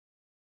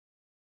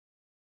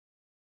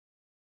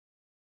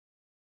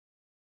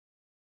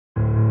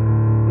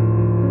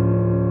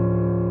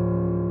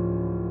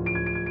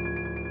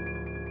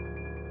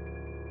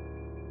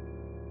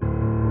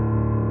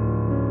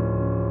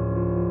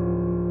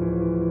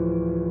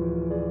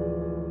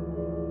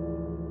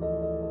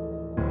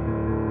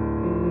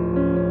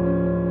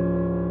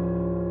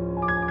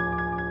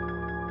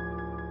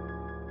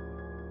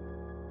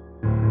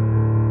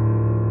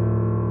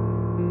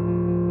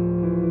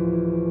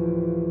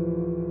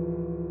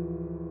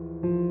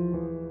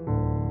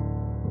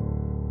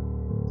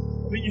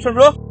上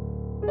车。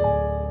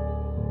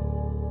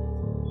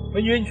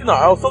美女，你去哪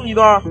儿啊？我送你一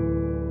段。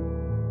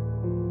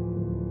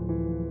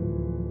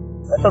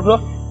来，上车。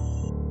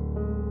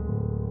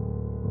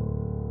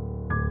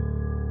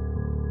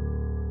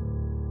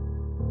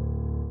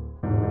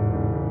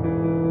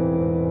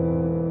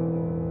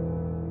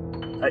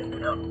哎，怎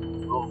么样？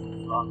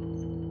啊，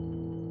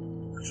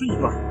顺一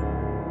段。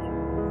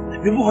哎，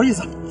别不好意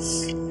思。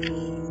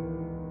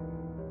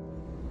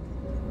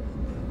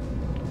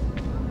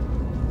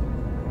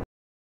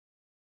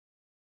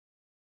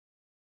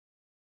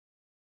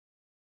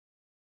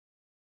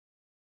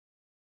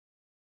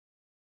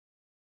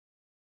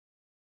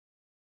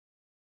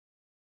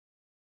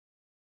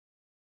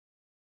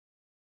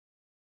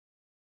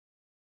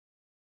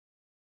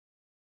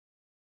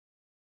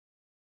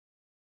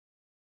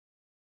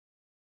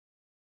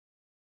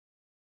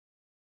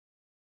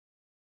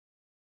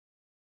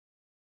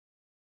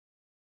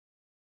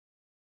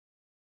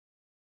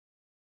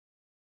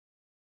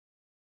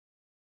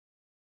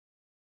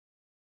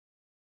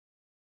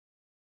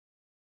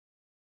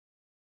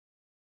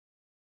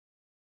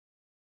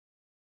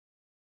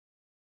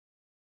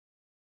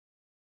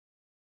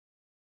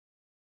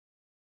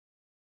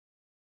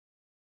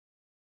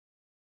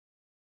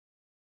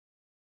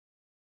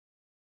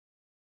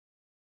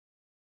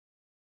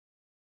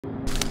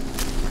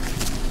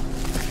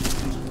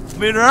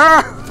美人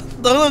儿，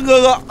等等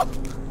哥哥。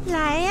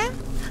来呀！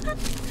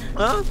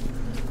啊，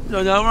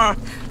小娘们儿，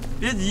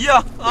别急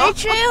呀！别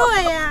追我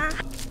呀！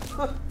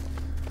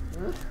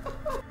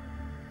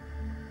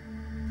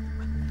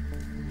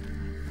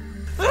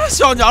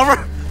小娘们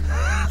儿，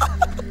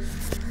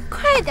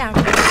快点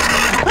吧！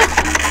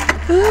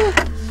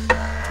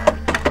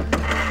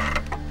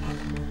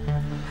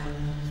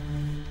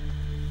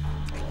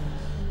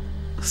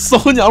骚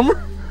娘们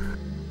儿。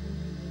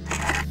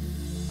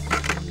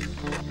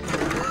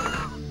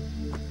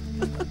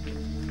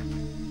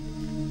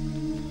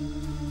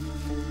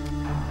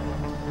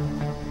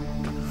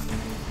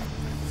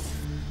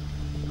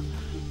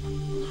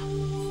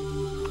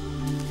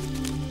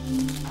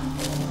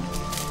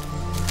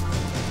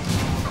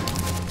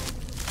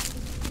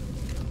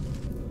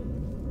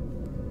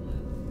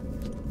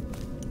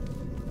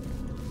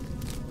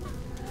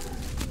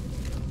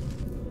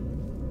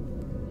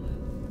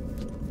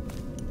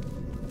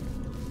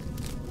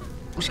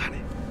啥嘞？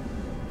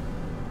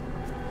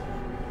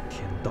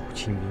天道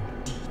清明，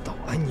地道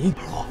安宁。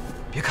二货，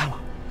别看了，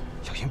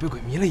小心被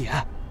鬼迷了眼。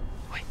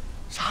喂，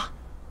啥？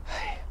哎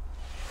呀！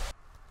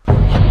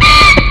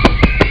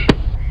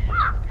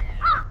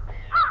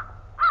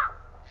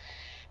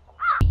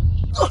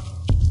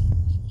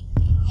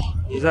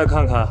你再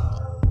看看。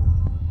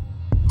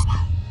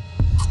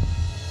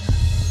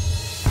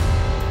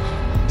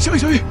小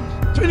雨，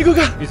你快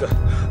看！闭嘴！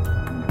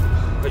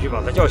快去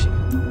把他叫醒。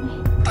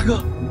大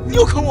哥，你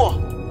又坑我！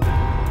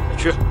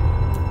去。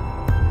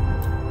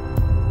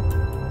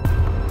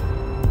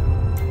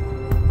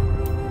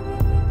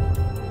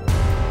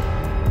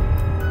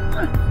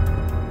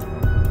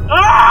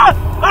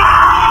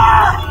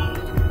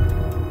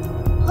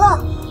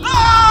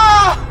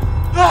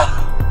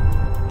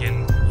天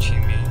道清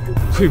明，永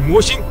退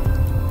魔心。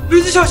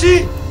吕子小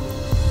心！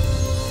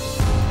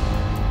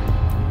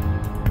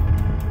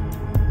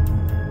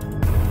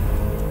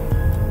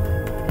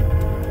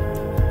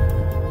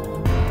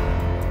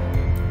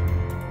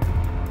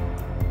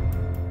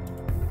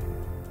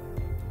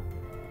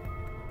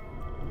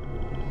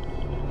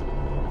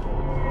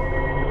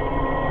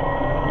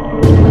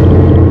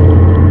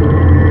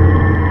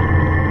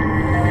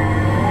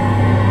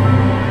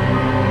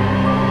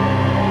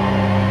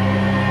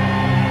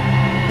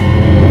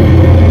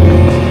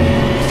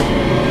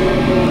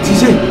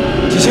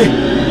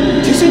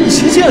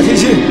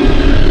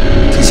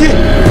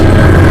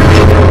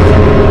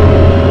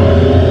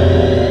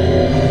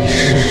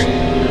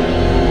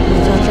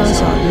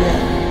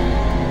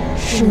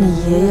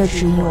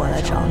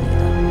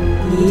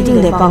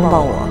帮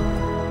帮我！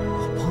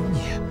我帮你？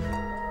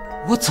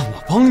我怎么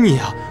帮你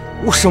啊？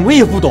我什么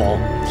也不懂。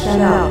天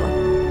亮了，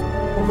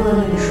我不能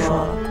跟你说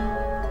了，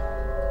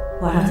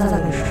晚上再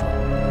跟你说。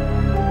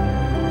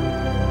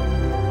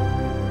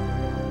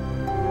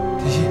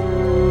天心，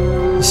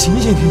你醒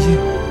醒，天心！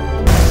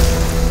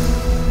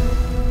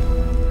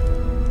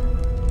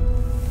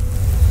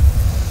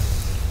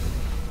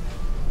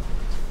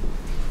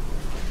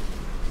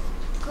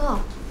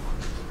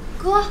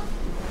哥，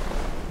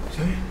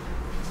小雨。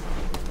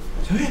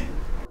小雨，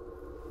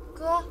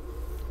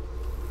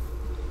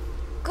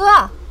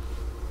哥，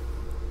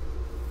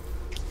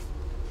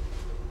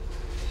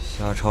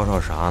瞎吵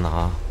吵啥呢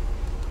啊？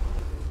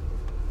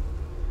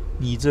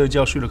你这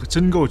觉睡得可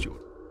真够久的，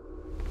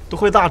都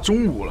快大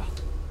中午了。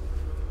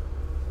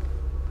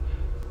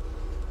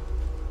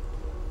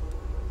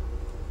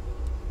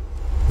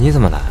你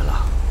怎么来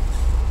了？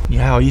你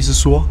还好意思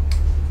说？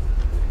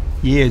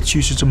爷爷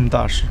去世这么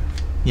大事，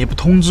你也不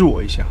通知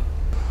我一下？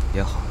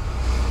也好。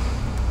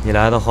你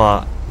来的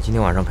话，你今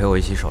天晚上陪我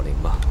一起守灵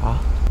吧。啊，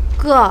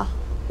哥，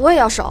我也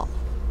要守。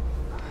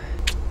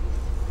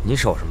你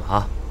守什么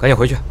啊？赶紧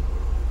回去。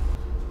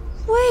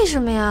为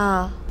什么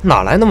呀？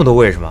哪来那么多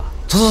为什么？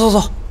走走走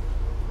走。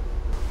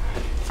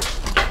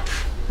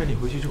那你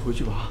回去就回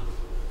去吧，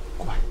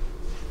乖。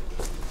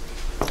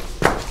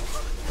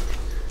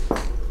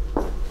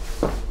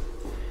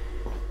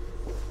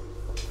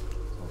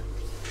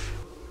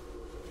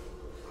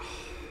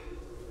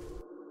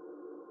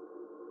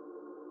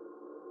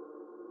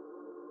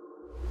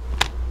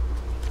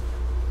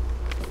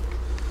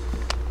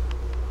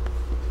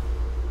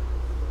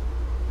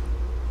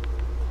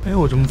哎，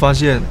我怎么发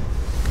现，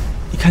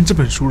一看这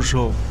本书的时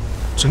候，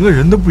整个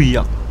人都不一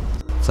样。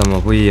怎么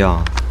不一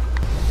样？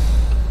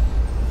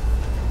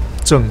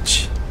正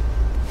气，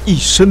一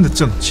身的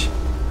正气。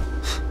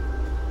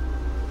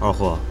二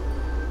货，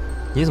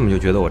你怎么就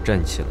觉得我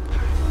正气了？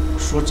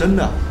说真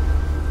的，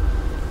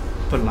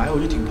本来我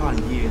就挺怕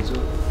你爷爷这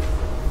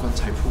棺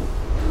材铺，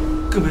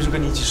更别说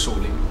跟你一起守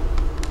灵。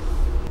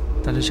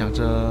但是想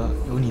着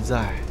有你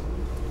在，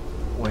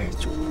我也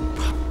就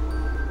不怕。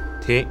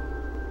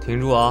停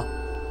住啊！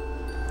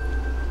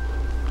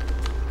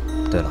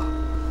对了，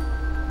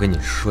我跟你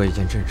说一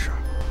件正事儿。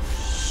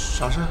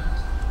啥事儿？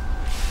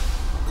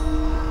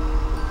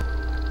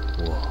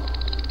我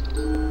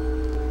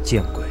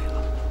见鬼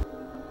了！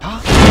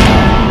啊？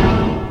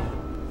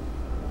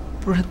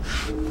不是，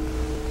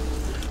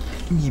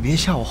你别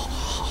吓我，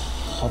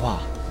好吧？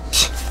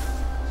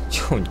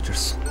就你这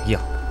怂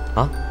样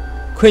啊！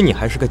亏你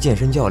还是个健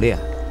身教练，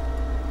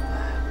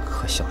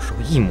和小时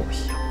候一模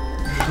一样。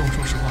你跟我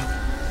说实话，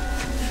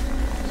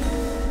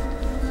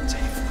这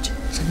附近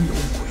真有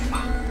鬼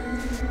吗？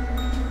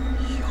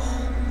有。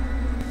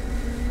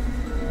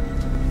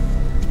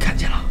你看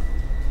见了？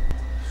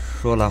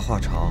说来话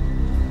长，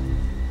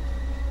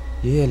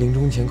爷爷临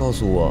终前告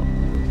诉我，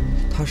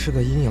他是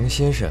个阴阳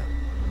先生。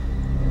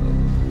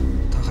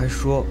他还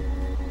说，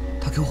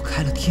他给我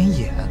开了天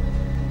眼。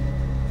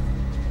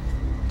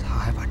他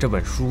还把这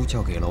本书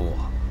交给了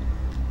我，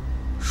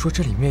说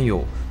这里面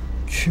有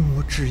驱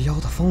魔治妖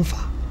的方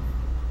法。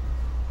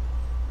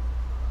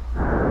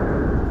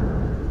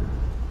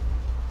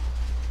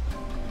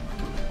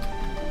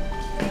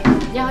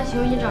你好，请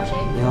问你找谁？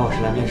你好，我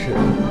是来面试的。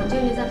我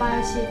经理在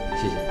817。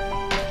谢谢。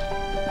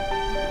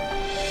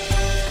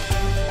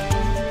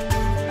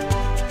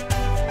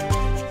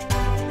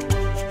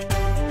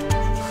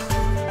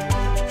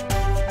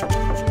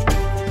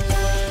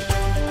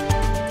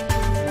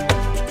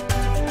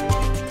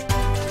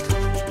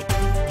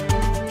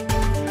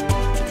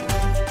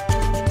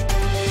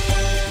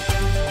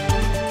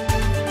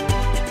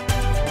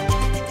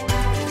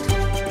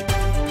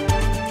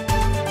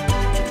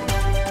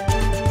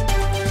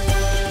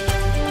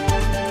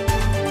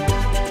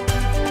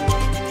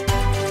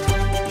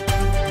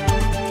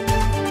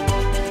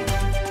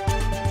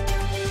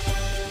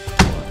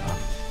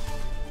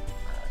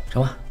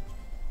成吧，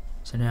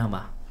先这样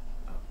吧，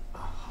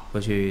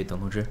回去等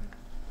通知。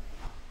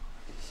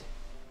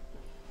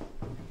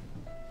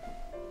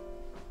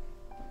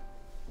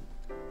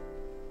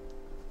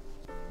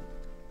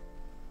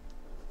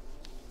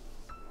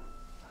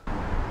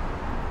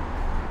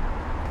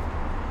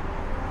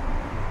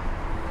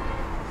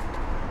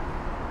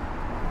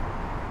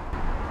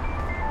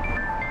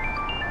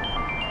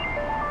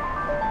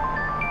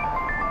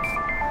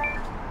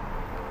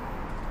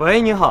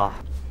喂，你好，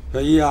小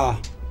姨啊，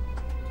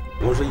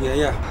我是爷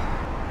爷。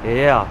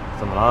爷爷啊，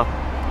怎么了？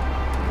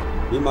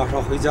你马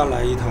上回家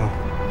来一趟，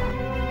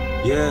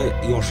爷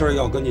爷有事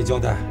要跟你交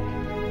代。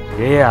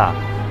爷爷，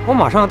我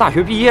马上要大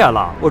学毕业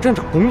了，我正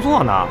找工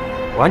作呢，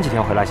晚几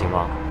天回来行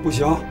吗？不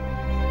行，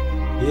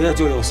爷爷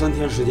就有3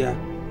天时间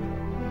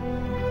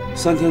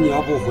，3天你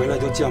要不回来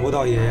就见不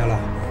到爷爷了。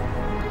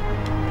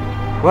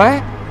喂，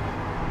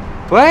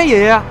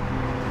爷爷。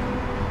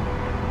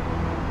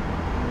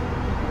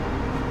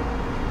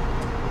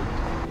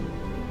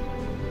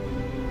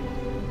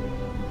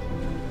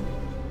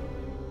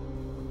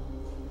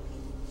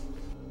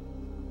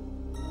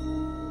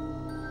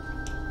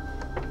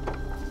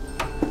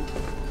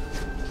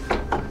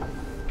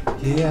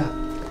爷爷，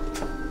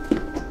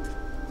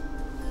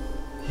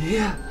爷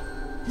爷，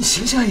你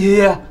醒醒，爷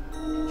爷，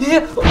爷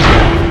爷！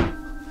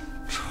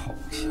臭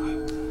小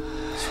子，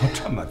就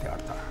这么点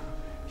胆儿！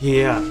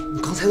爷爷，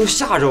你刚才都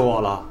吓着我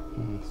了。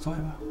坐下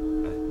吧。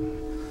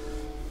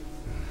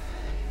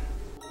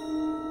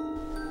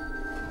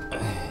哎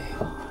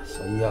呀，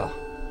小姨啊，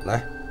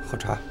来喝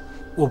茶。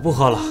我不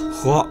喝了。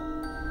喝。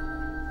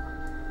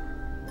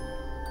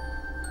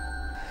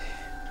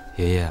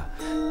爷爷，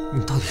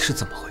你到底是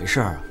怎么回事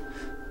啊？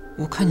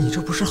我看你这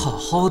不是好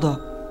好的，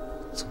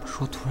怎么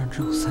说突然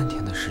只有3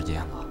天的时间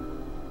了？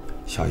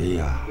小姨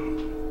呀，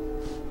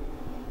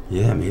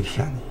爷爷没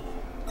骗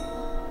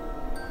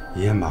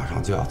你，爷爷马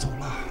上就要走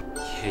了。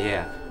爷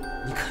爷，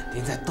你肯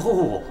定在逗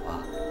我吧？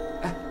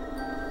哎，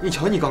你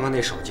瞧你刚刚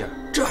那手劲儿，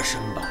这身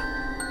板，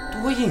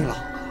多硬朗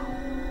啊！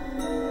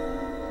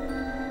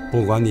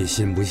不管你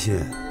信不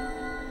信，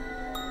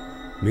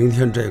明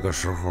天这个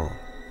时候，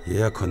爷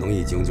爷可能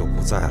已经就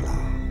不在了。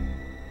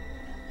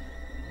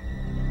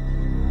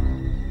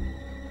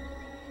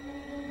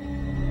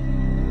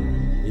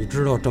你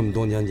知道这么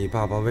多年你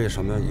爸爸为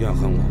什么怨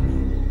恨我吗？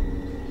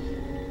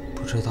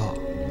知道，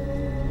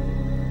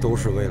都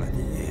是为了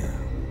你。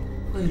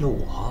为了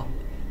我？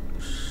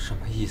什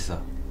么意思？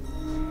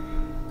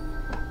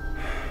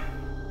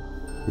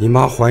你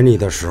妈怀你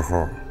的时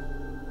候，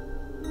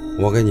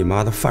我给你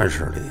妈的饭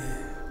食里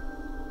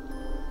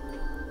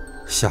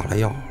下了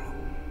药了，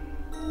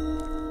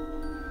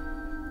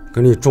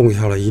给你种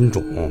下了阴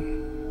种，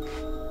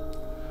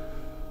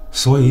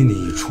所以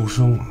你一出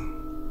生啊，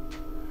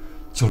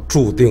就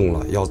注定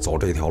了要走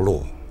这条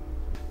路。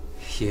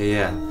爷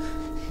爷，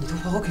你都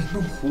把我给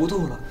弄糊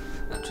涂了，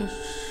这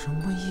什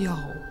么药，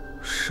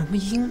什么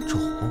阴种？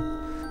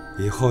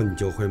以后你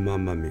就会慢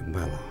慢明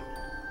白了。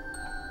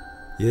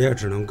爷爷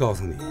只能告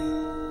诉你，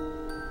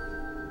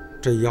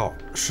这药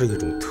是一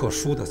种特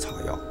殊的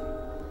草药，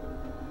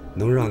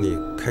能让你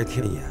开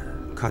天眼，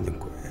看见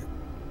鬼，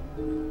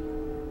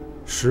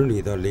使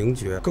你的灵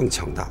觉更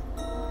强大，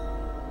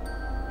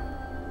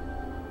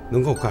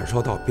能够感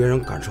受到别人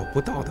感受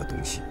不到的东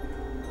西。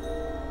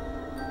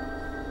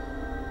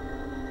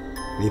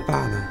你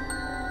爸呢，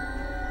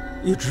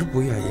一直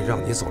不愿意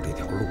让你走这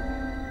条路，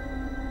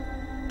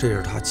这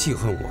是他记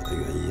恨我的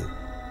原因。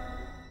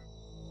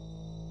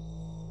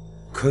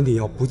可你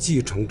要不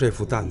继承这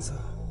副担子，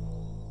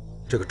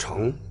这个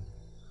城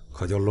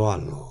可就乱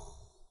了。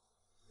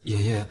爷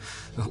爷，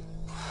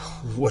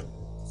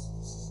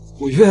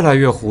我越来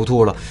越糊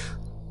涂了，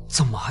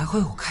怎么还会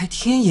有开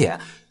天眼，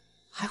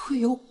还会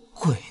有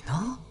鬼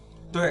呢？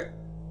对，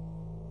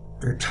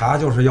这茶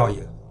就是药引。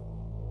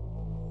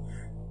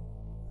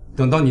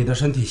等到你的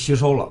身体吸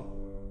收了，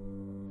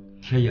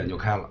天眼就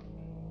开了。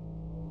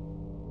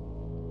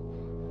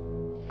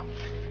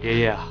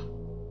爷爷啊，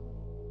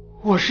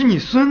我是你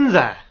孙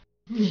子，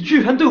你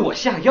居然对我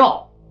下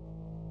药！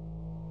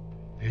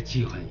别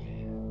记恨爷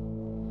爷，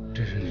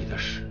这是你的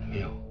使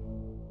命。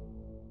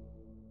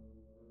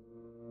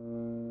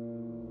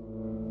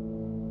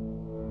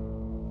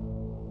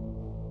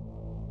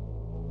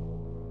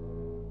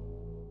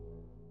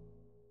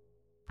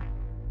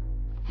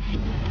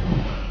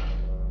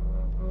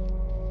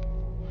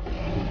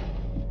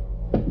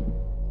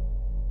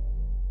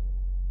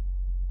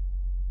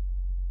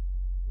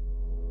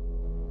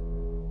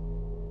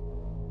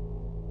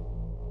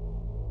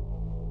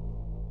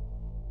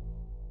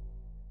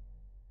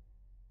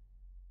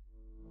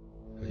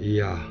姨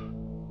呀，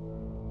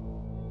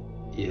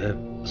爷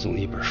送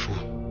你一本书。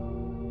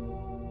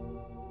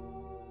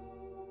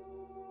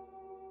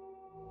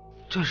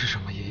这是什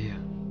么，爷爷？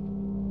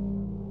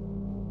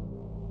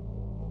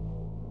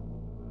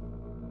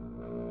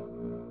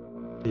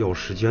有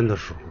时间的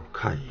时候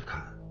看一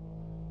看，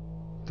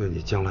对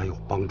你将来有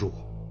帮助。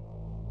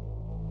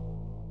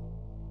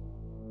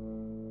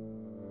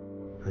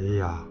姨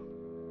呀，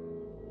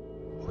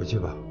回去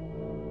吧。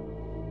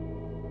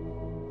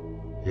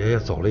爷爷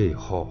走了以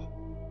后，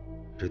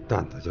这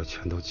担子就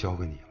全都交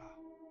给你了。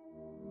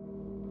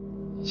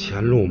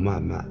前路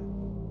漫漫，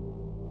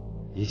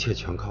一切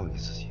全靠你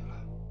自己了。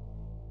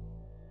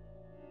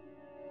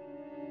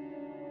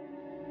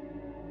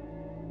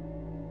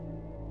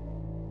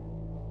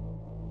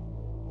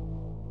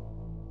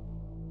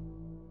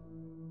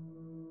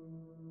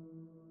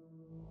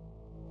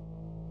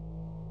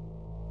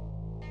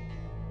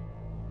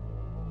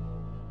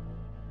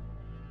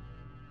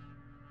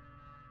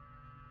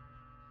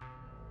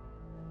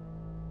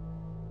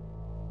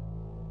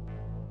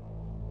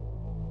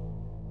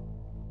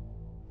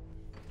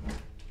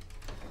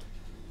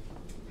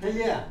哎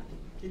爷，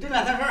你这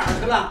两天上哪儿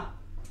去了？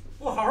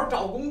不好好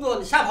找工作，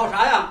你瞎跑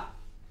啥呀？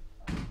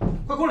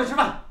快过来吃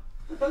饭，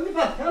我等你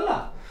半天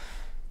了。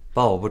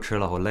爸，我不吃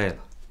了，我累了。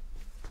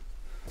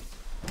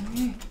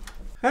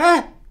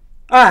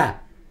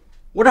哎，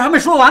我这还没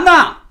说完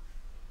呢。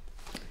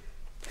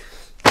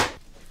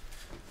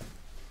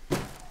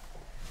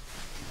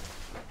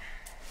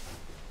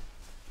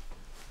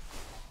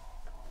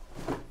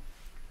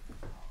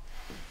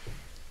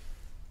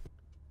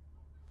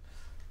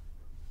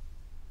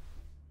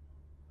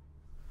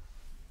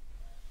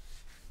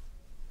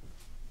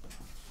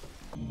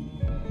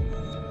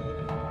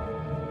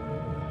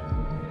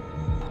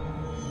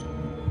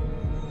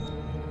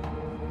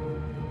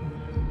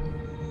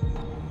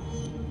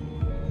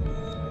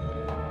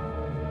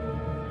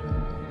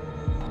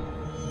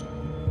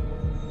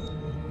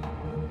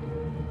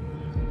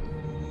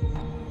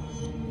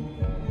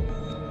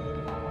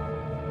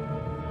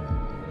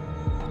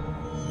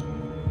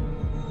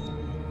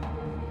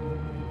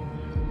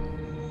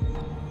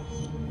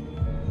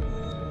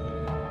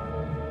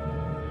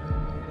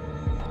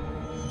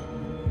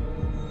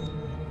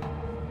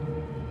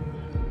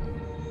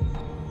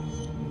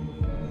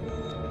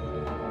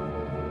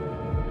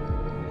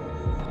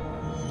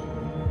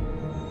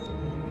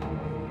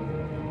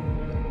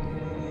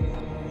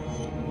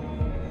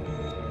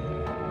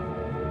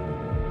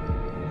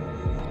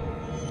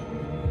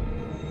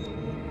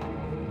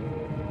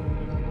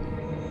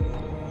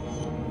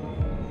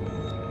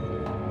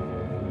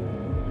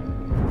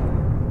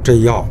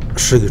这药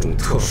是一种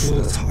特殊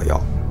的草药，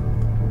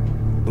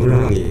能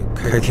让你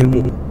开天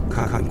目，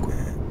看看鬼，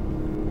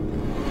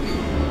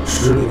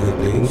使你的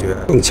灵觉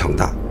更强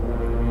大，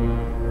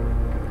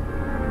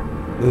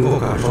能够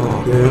感受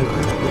到别人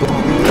感受不到的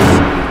东西。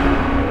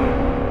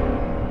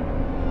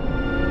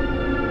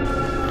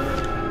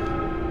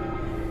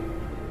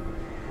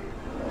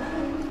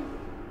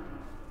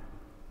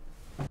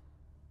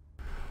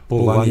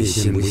不管你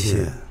信不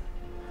信，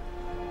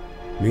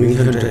明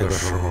天这个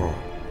时候，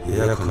爷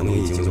爷可能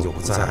已经就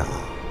不在了。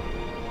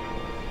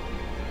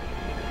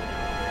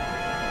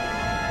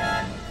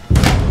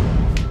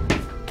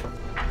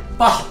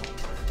爸，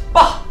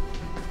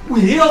我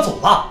爷爷要走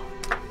了。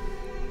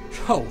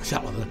臭小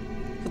子，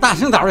大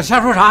清早的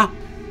瞎说啥？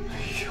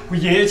我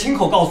爷爷亲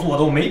口告诉我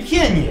的，我没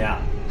骗你。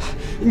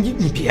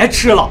你别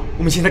吃了，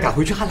我们现在赶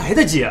回去还来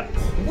得及。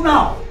胡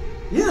闹！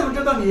你怎么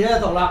知道你爷爷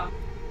走了？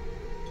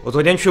我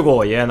昨天去过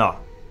我爷爷那儿，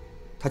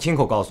他亲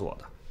口告诉我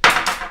的。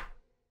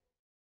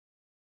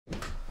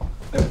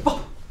哎，爸，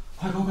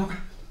快，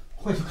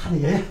快去看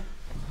你爷爷！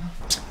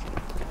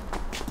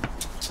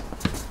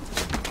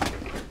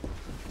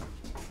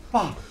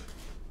爸，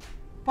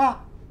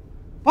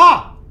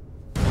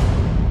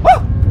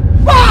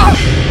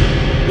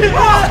爷爷！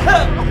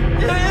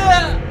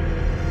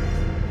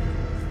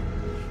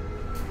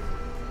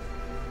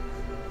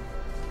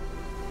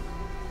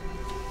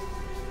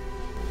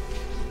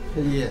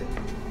天一、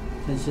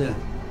天心，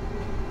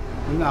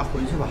你们俩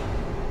回去吧，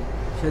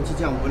天气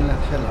降温了，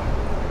太冷。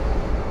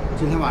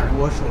今天晚上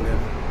我守灵。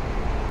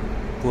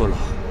不了，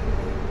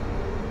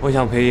我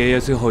想陪爷爷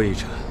最后一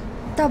程。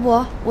大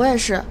伯，我也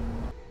是。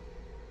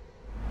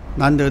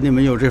难得你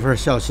们有这份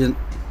孝心，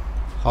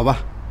好吧，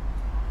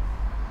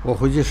我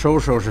回去收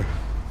拾收拾，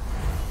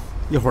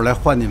一会儿来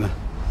换你们。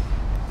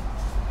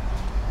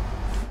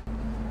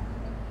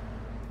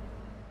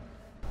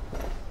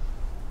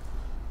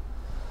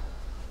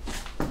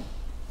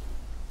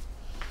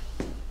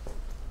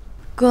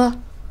哥，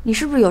你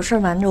是不是有事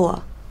瞒着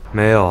我？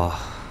没有啊。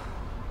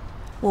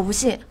我不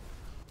信。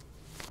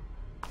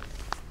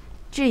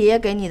这爷爷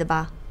给你的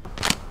吧？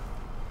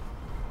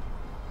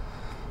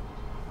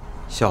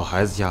小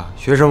孩子家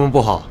学什么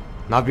不好，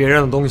拿别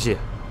人的东西。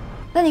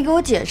那你给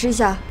我解释一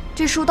下，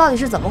这书到底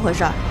是怎么回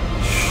事？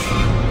嘘，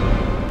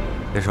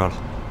别说了，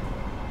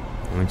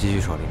我们继续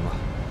守灵吧。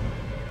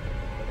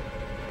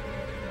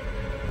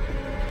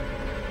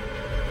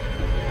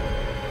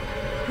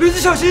驴子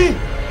小心！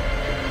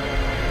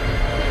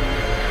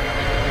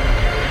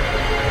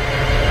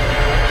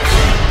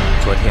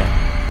昨天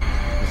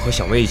我和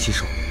小妹一起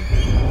守灵，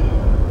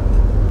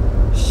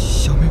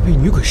小妹被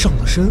女鬼上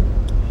了身。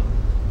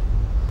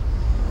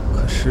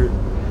可是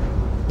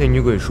那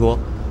女鬼说，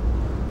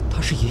她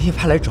是爷爷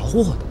派来找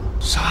我的。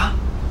啥？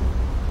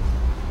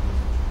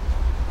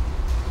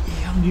也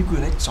让女鬼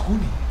来找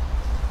你？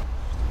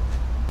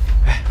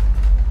哎，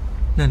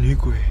那女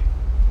鬼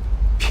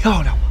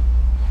漂亮吗？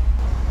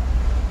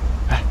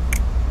哎，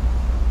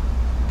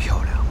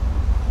漂亮，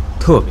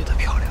特别的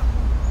漂亮。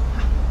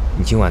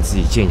你今晚自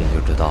己见见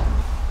就知道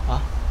了。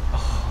啊？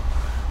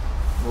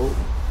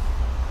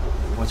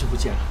我就不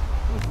见了。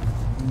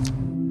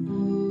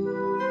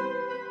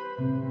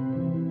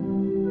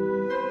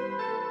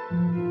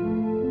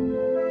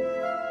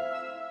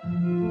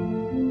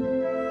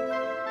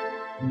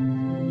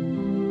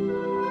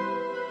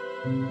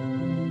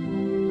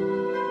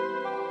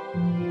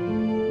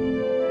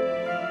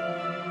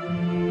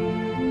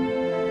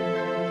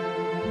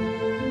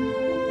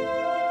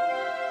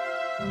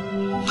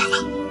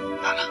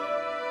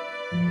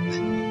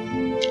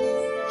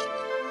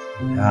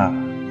啊，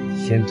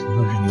先涂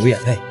上这牛眼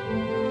泪，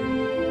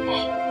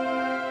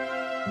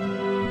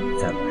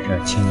再把这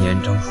千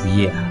年樟树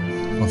叶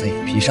放在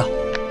眼皮上，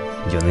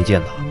你就能见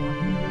到了。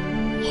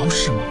好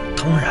使吗？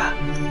当然，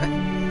哎，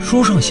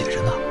书上写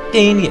着呢，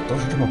电影里也都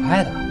是这么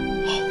拍的。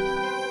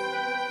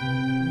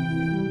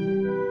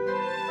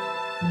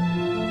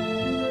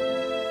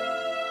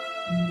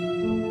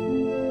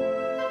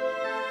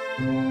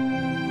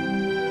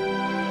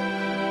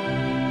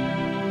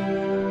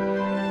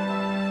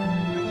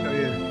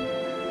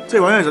这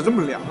玩意儿咋这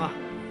么凉啊？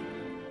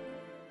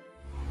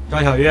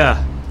张小月，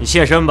你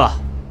现身吧。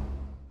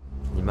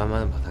你慢慢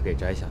的把它给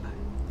摘下来。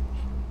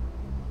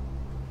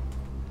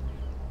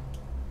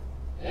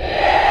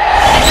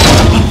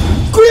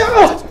鬼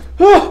啊！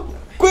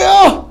鬼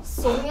啊！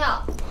怂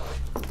呀！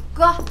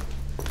哥，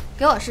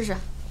给我试试。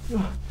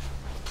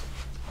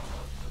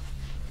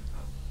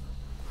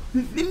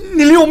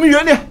你离我们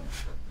远点。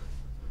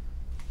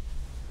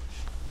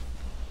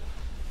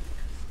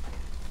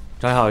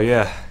张小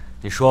月，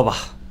你说吧。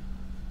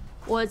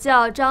我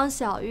叫张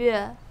小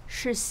月，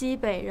是西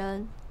北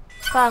人，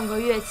半个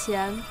月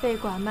前被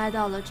拐卖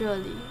到了这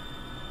里。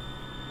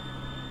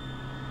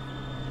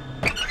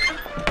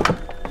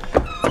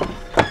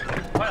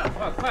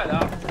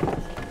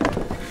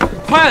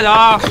快点！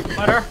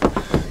快点！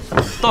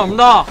等什么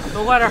等？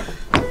都快点！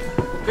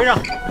跟上！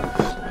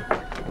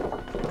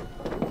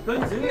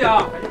跟紧点！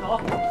赶紧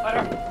走！快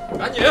点！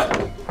赶紧！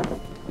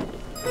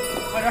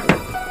快点！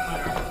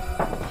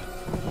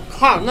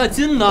看那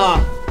筋呢！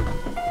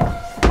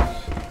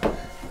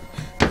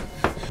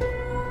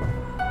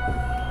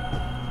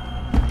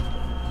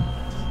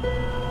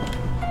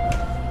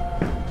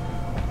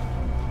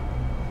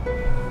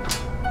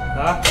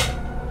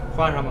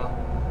换上吗？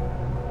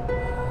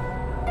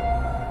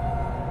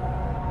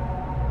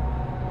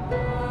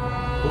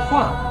不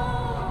换，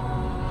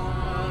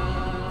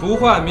不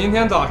换，明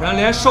天早晨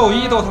连寿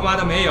衣都他妈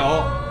的没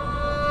有。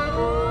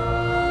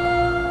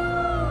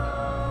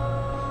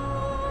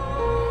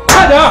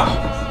快点儿！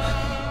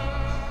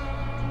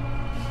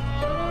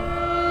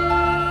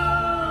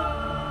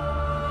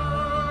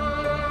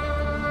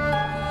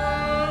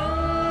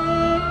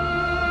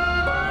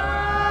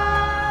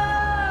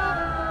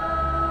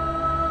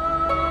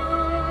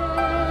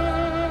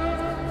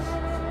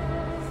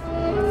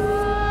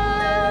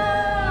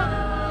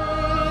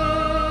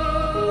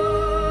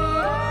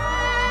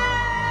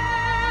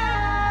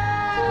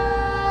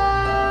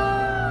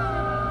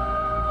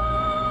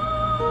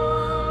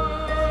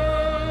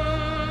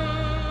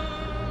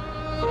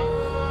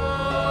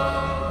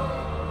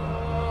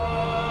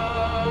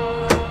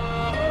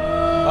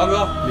王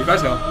哥，里边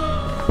请。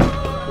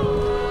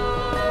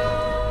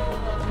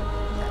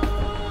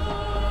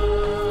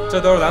这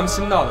都是咱们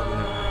新到的姑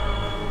娘。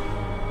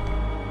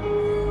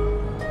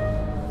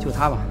就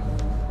她吧。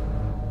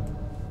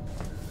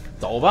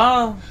走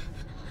吧。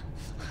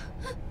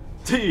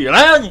起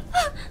来呀你！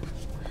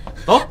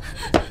走。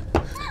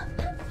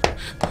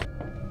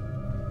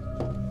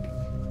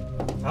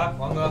来，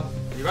王哥，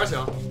里边请。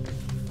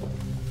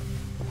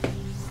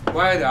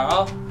乖一点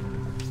啊。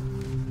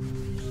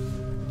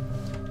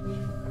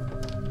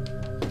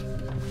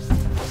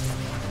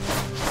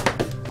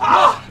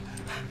啊！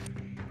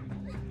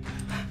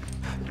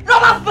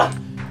让他死！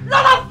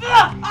让他死！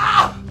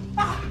啊！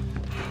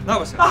那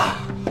不行，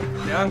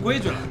得按规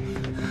矩来。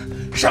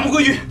什么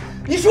规矩？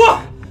你说。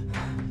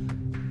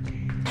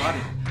妈的！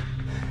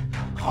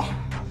好，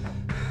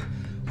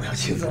我要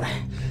亲自来。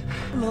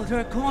老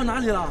天，坑往哪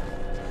里了？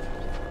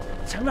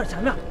前面，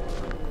前面，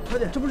快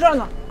点，这不这儿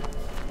呢。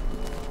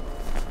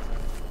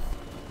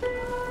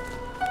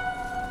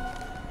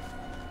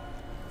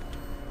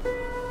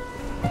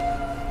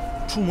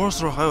出门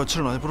时候还有气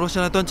呢，也不知道现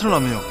在断气了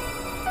没有。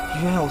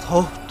冤有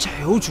头，债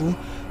有主，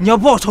你要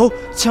报仇，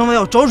千万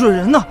要找准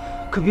人呐，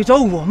可别找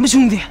我们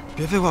兄弟。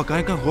别废话，赶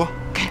紧干活。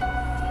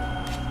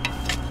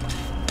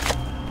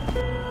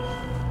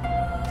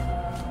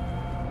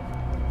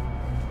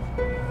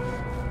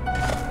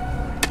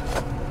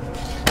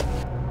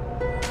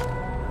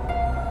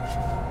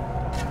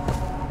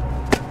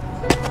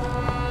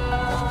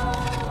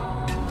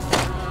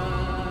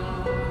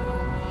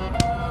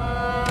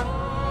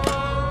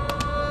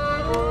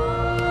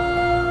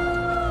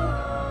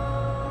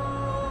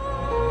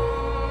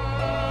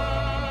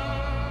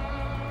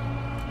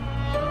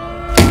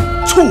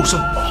畜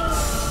生！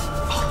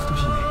对不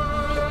起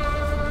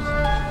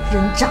你。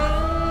人渣！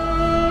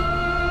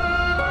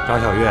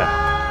张小月，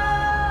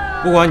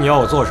不管你要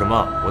我做什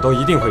么，我都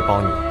一定会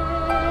帮你。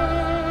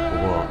不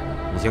过，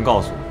你先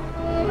告诉我，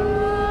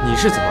你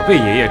是怎么被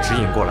爷爷指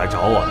引过来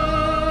找我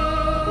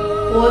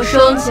的？我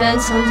生前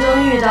曾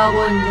经遇到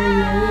过你的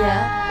爷爷，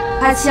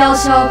他悄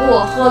悄给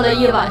我喝了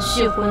一碗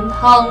续魂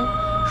汤，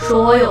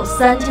说我有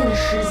3天的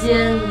时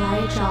间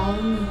来找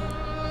你。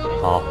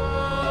好，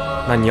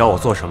那你要我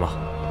做什么？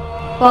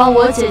帮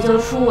我解救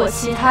出我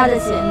其他的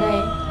姐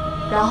妹，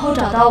然后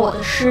找到我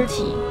的尸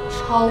体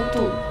超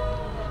度。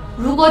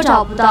如果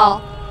找不到，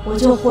我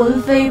就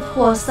魂飞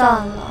魄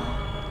散了。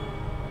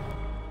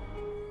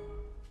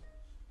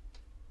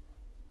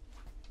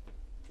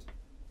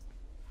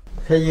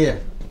天一，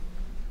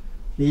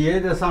你爷爷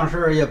的丧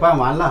事也办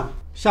完了，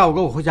下午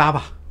跟我回家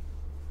吧，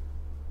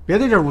别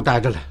在这屋待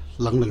着了，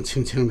冷冷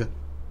清清的。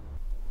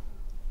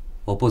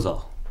我不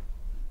走，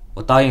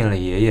我答应了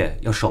爷爷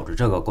要守着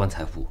这个棺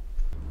材铺。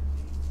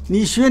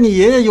你学你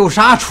爷爷有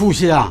啥出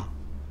息啊？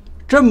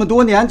这么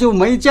多年就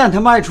没见他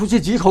迈出去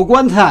几口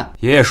棺材。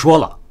爷爷说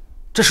了，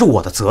这是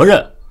我的责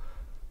任。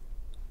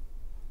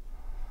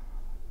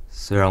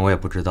虽然我也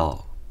不知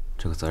道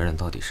这个责任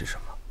到底是什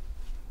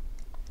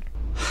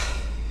么。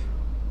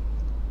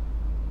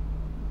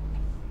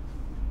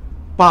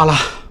罢了，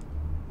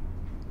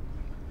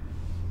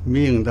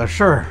命的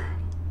事儿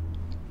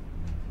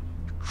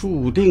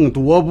注定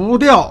躲不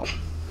掉。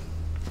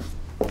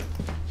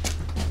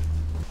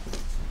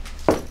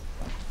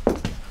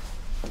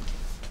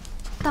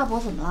大伯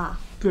怎么了？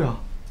对啊，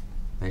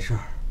没事儿。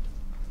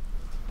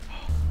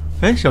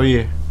哎，小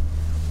叶，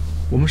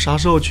我们啥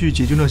时候去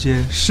解救那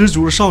些失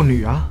足的少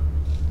女啊？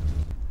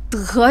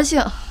德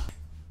行！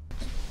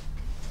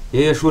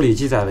爷爷书里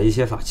记载了一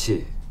些法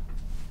器，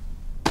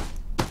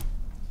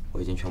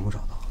我已经全部找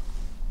到了。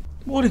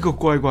我的个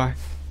乖乖，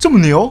这么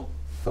牛！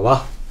走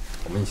吧，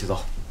我们一起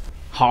走。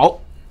好，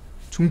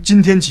从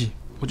今天起，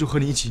我就和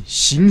你一起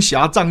行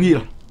侠仗义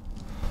了。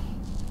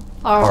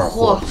二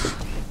货。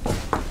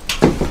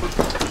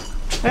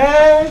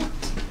哎！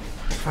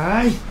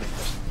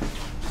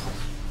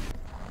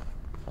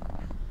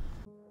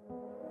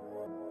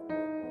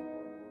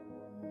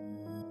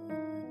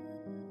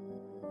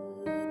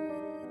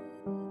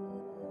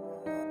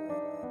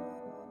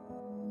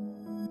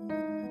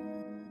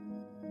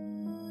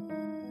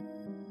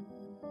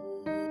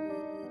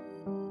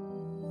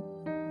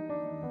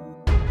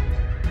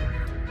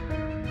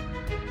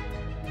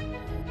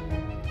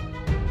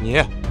你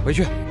回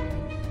去。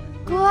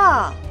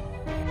哥，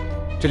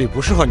这里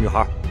不适合女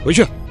孩，回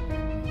去。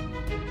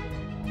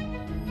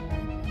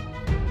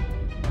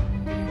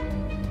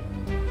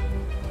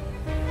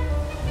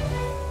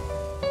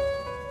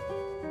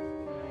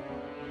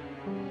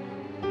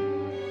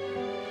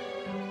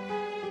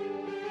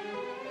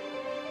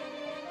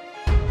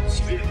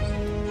小叶，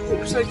我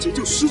们是来解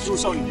救失足的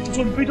少女，就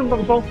说你背这么大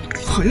个包，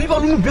很容易暴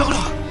露目标的。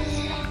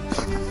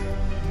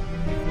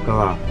哥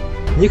哥，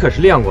你可是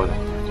练过的，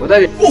我带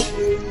你。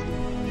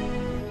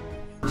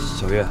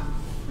小月，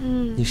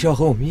你是要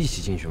和我们一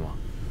起进去吗？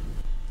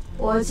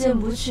我进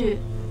不去，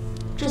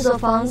这所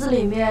房子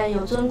里面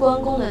有尊关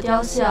公的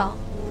雕像，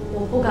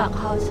我不敢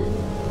靠近。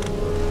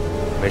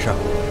没事，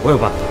我有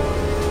办法。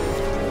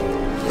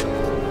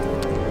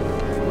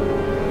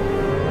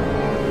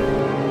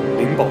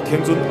灵宝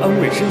天尊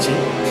安慰身形，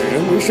指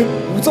人为身，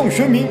五脏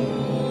玄冥。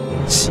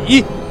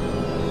起！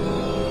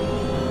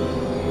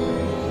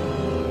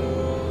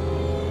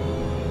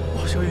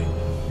哇，小雨，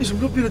你什么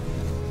时候变得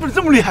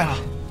这么厉害了？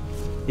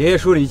爷爷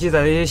书里记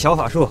载的一些小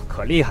法术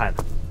可厉害了。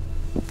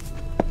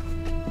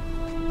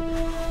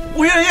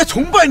我越来越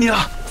崇拜你了。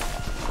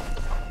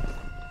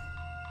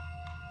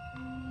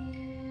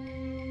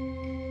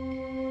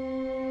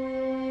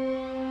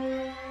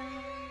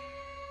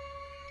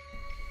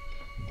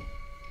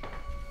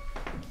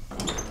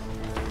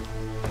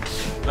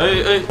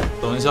哎，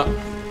等一下，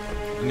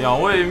两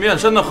位面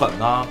生的很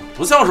呐，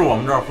不像是我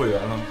们这儿会员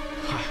呢。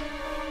嗨，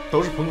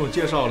都是朋友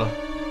介绍的，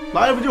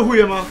来不就会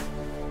员吗？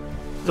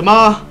怎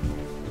么，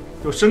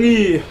有生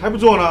意还不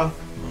做呢？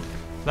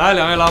来，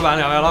两位老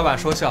板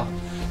说笑，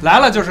来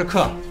了就是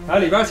客，来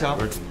里边请。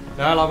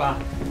两位老板，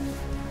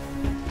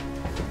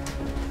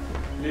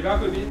里边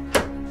贵宾，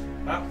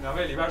来，两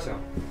位里边请，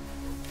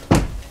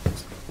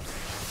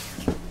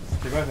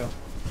里边请。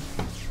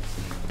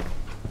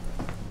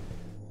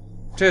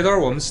这都是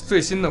我们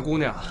最新的姑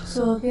娘，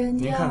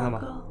您看看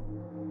吧。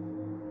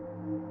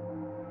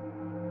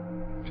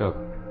这个，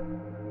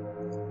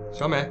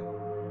小美。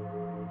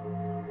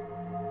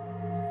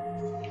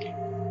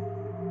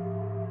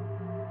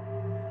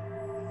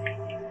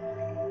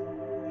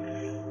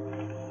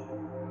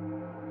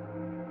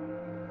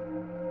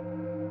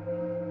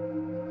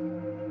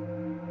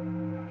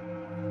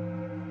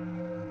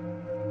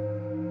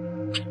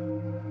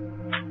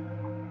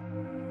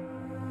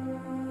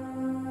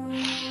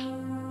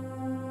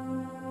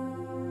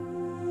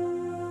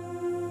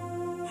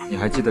你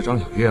还记得张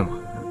小月吗？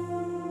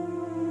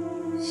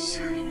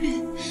小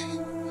月，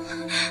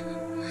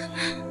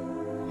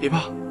别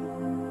怕，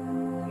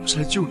我们是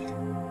来救你的。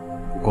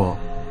不过，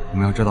我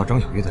们要知道张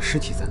小月的尸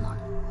体在哪里，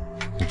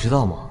你知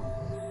道吗？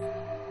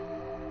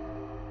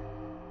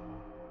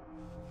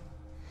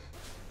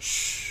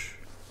嘘。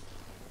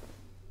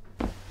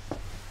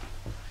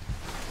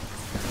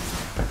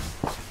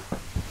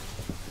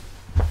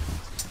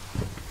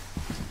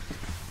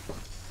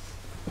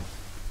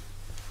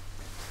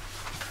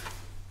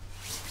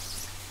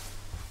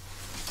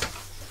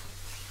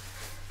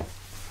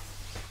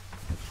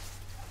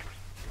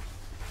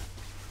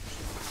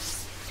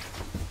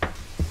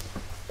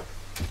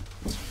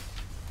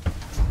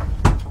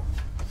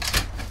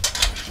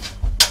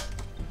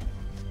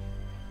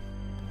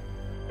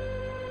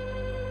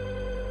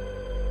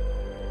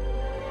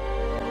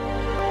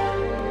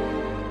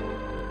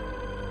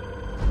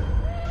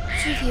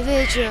具体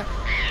位置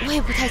我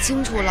也不太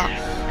清楚了。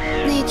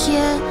那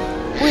天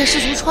我也是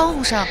从窗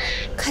户上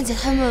看见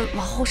他们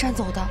往后山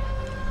走的。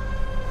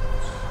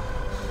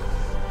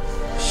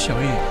小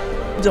叶，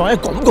你这玩意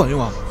管不管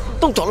用啊？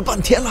都找了半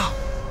天了。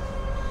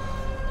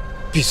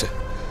闭嘴！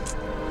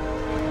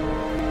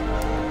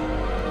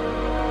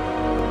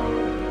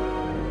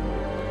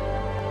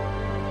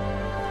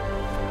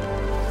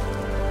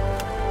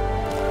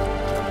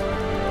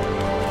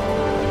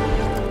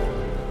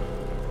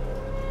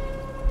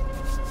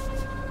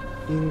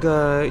应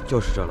该就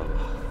是这了吧？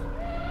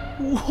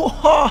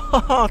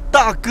哇，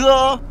大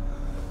哥，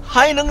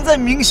还能再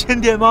明显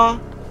点吗？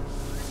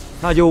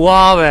那就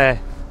挖呗。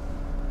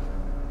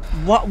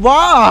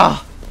挖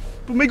啊！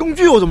不没工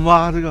具我怎么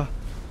挖这个？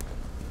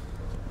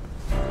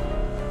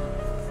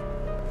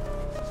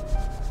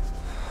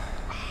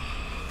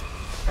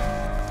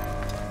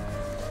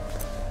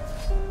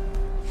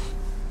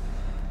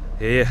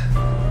爷爷，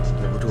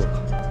忍不住了，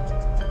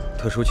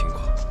特殊情况。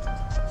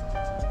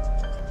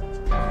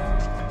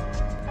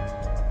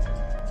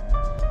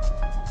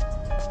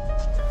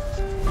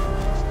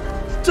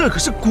这可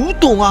是古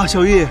董啊，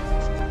小叶。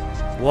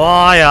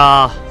挖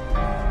呀！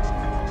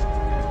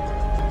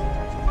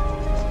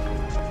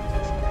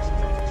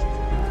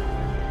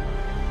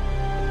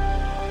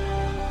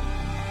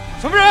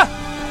什么人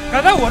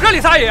敢在我这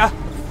里撒野？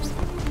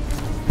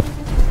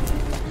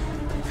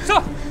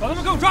上，把他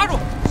们给我抓住！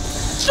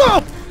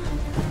上！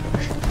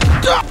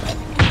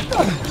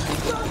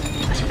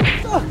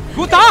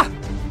给我打！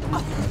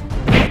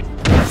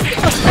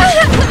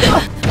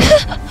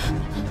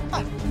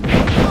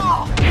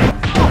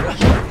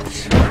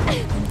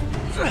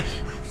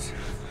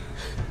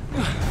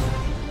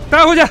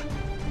带回去！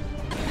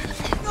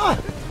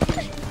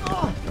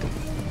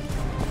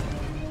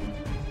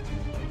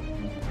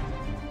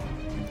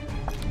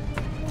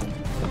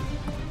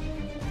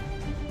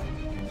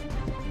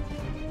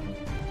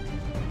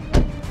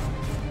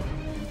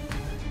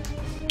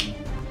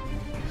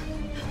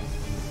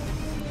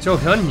就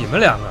凭你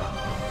们两个，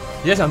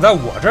也想在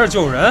我这儿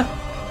救人？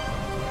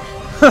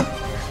哼！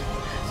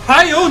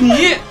还有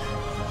你，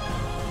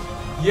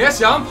也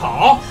想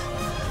跑？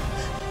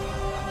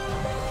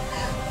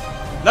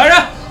来人，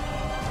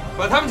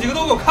把他们几个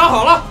都给我看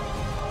好了。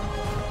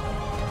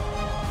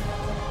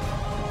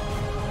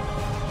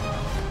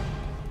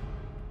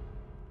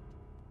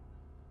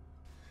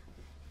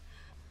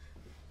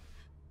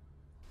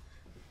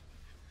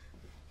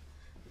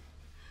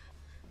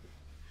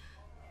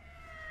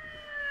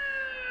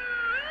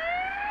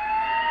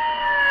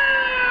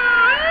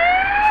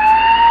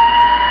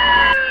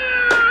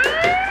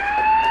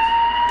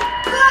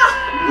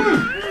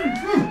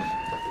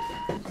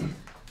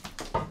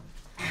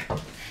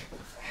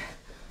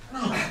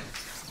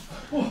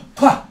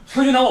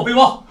快去拿我背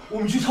包，我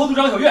们去超度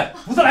张小月，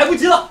不再来不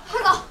及了。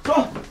快走，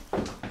走，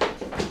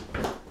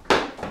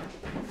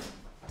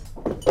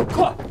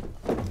快！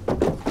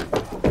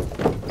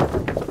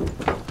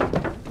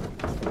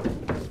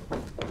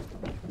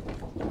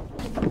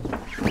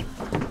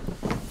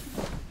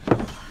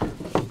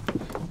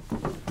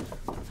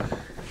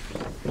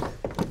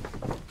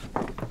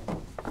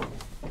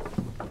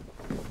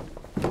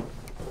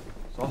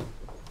走，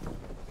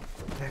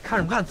哎，看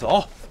什么看？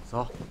走，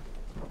走。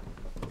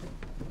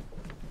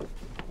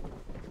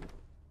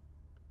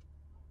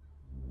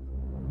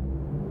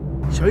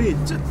小叶，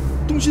这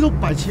东西都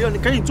摆齐了，你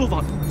赶紧做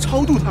法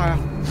超度他呀！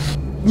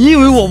你以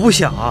为我不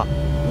想啊？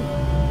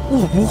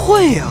我不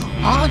会呀！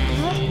啊，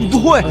你不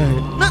会？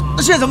那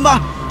现在怎么办？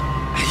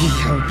哎呀，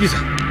闭嘴！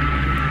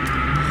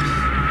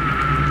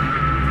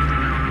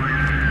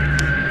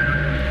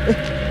哎，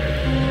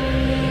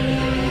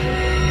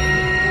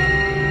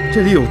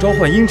这里有召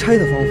唤阴差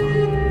的方法，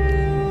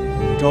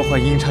我召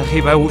唤阴差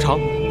黑白无常，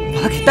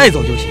把他给带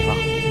走就行了。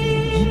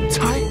阴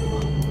差？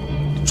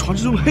传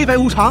说中黑白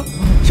无常？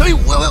小雨，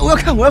我要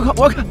看！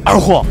二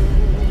货，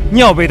你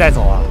要被带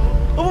走啊？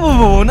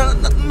不，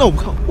那我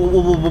不看，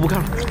我不看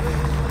了。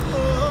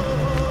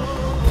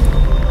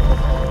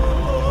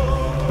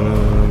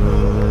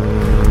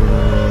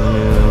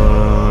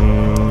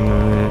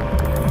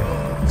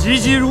急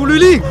急如律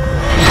令！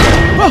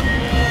啊！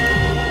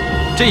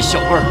这小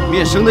辈儿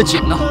面生得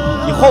紧呐！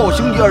你唤我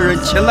兄弟二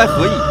人前来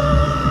何意？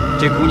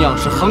这姑娘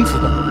是横死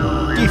的，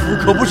地府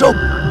可不收，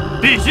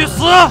必须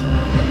死！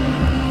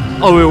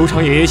二位无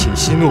常爷爷，请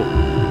息怒。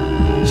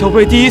小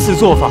辈第一次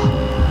做法，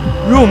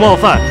如有冒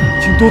犯，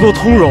请多多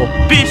通融。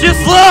必须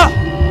死！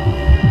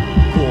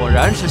果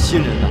然是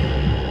新人呐！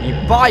你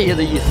八爷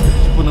的意思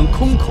是不能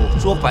空口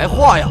说白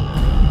话呀！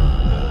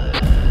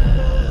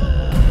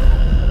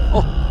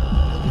哦，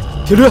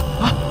铁驴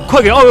啊，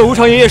快给二位无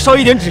常爷爷烧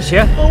一点纸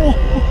钱。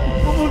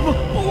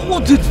我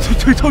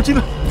腿抽筋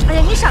了。哎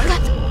呀，你闪开！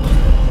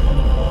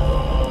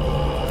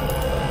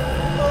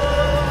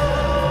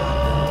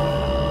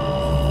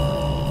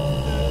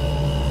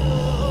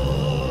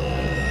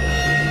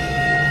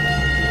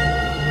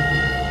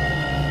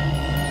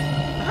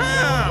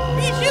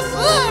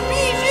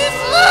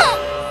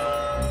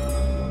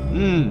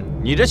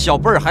你这小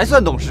辈儿还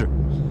算懂事，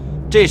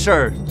这事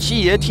儿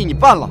七爷替你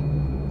办了。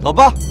老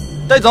八，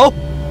带走。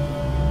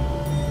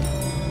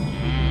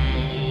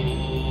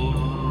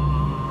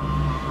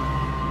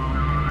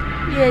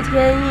叶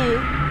天意，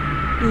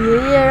你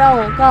爷爷让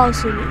我告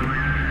诉你，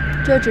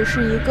这只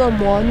是一个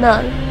磨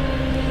难，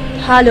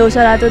他留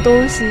下来的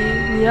东西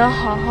你要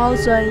好好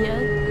钻研，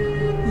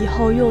以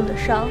后用得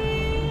上。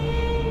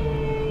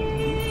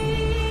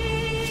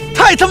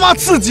太他妈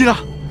刺激了！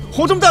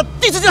活这么大，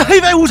第一次见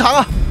黑白无常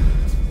啊！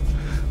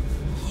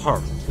号。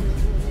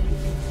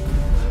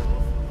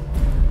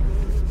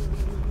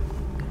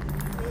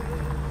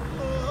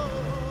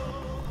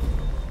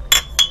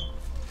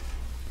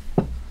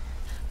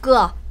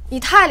哥，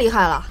你太厉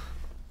害了，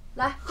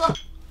来喝。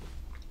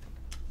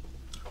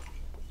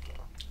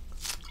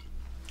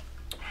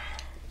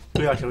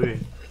对啊，小雨，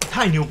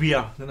太牛逼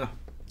啊，真的！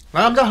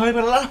来，我们再喝一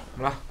杯，来。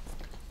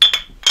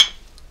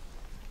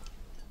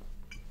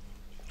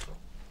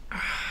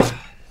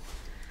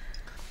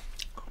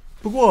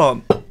不过，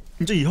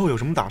你这以后有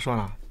什么打算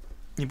啊？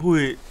你不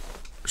会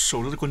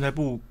守着这棺材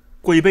布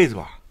过一辈子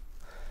吧？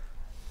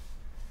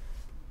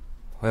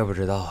我也不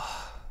知道啊。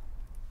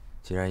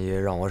既然爷爷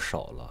让我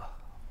守了，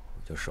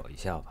我就守一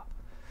下吧。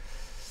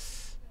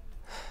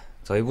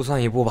走一步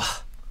算一步吧。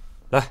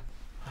来，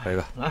喝一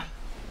个。来。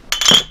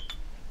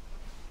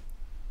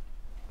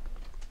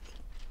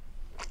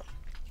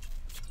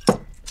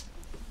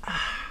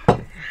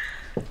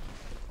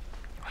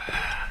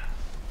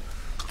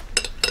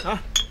啊！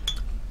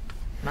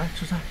来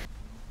吃菜。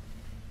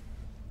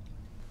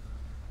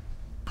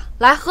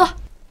来喝。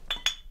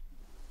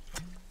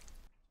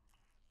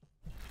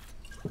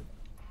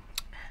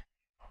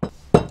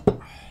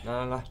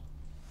来。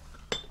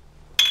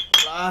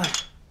来。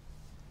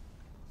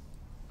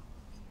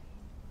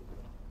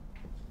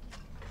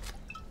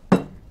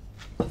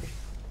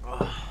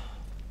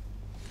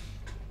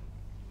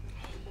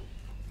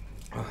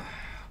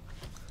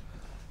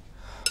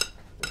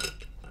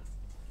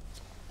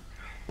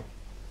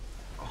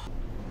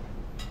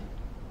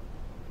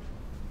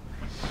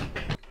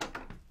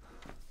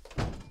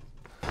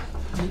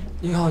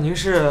您好，您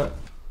是？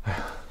哎呀，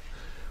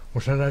我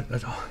是来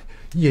找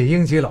叶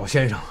英杰老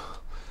先生。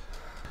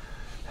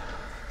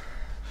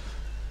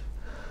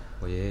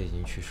我爷爷已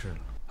经去世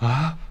了。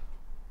啊？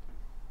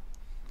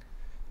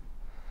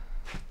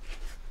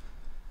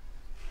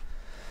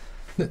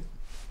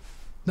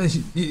那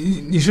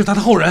你是他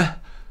的后人？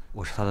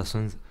我是他的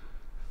孙子。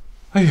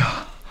哎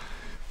呀！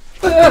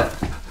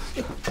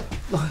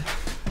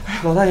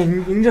老大爷，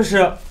您这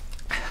是？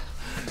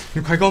你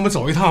快跟我们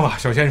走一趟吧，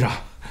小先生，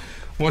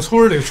我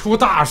村里出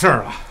大事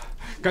了，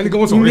赶紧跟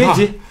我走一趟。您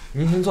别急，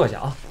您先坐下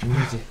啊，您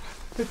别急。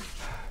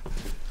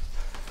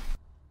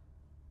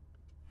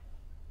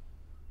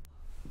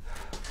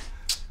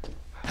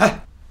嗨，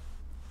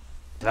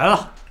来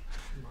了，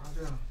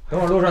等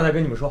会儿路上再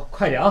跟你们说，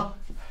快点啊！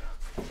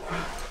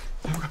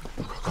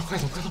快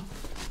走，快走，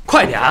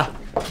快点！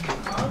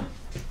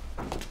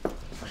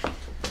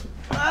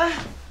哎。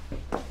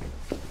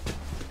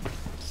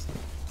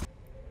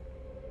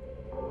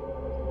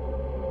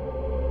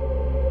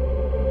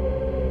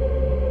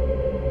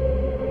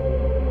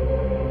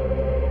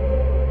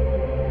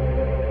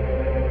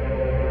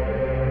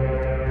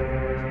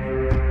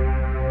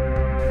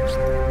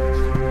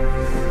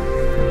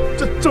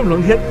这么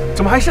冷天，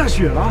怎么还下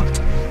雪了？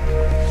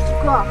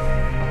哥，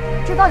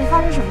这到底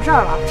发生什么事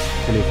儿了？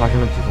这里发生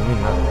了几宗命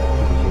案，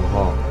具体情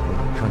况我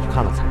上去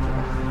看了才知道。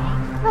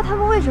那他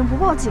们为什么不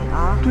报警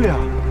啊？对啊。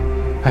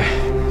哎，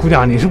姑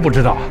娘，你是不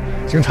知道，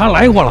警察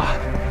来过了，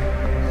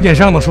验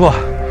伤的说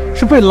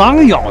是被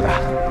狼咬的。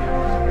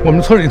我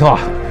们村里头啊，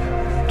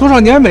多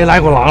少年没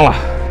来过狼了。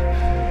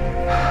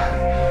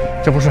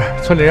这不是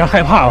村里人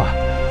害怕吗？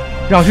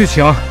让去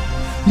请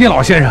叶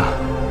老先生。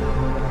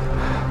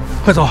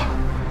快走。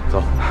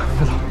走，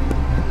快走！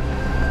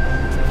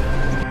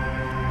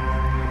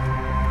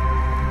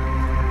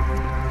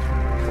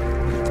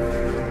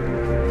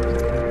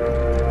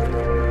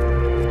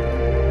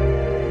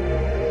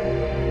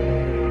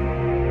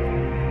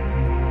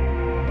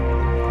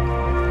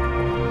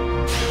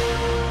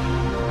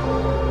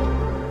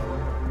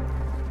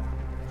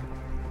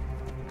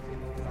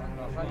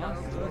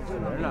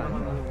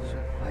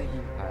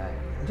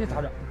你这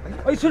咋整？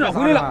哎，村长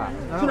回来了！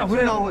村长回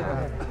来了！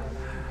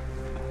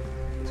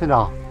村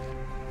长。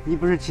你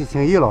不是去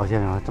请叶老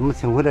先生，怎么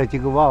请回来几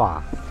个娃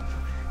娃？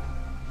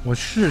我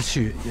是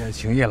去也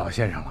请叶老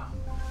先生了，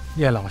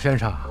叶老先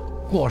生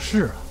过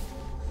世了。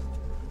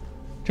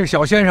这个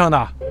小先生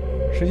呢，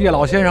是叶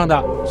老先生的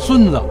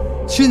孙子，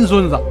亲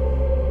孙子。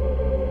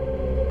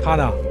他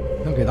呢，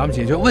能给咱们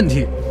解决问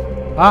题，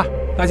啊！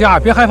大家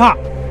别害怕，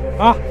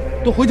啊，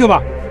都回去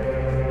吧。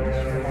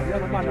让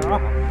他慢点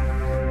啊。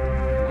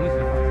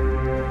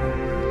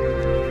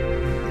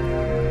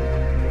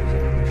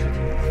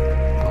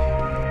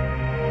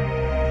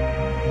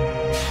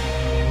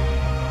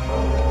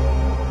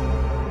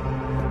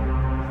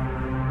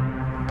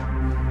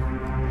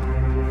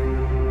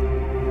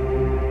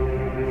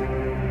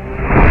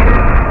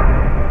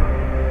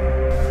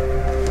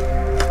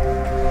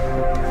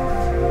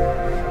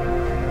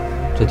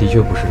这的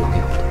确不是狼咬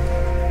的，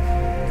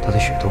他的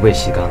血都被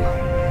吸干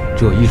了，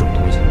只有一种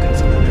东西可以造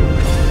成这种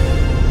伤害。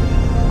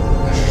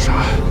那是啥？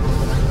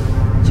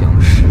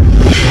僵尸。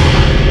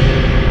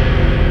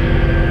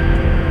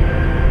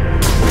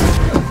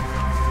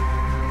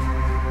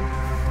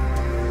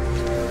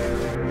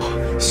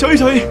小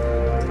姨，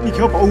你可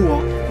要保护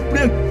我，不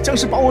然僵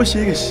尸把我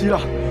血给吸了。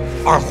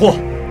二货，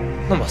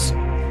那么怂，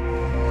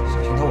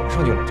小心他晚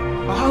上就来找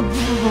你。啊！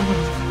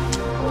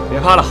不，别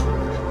怕了，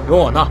有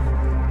我呢。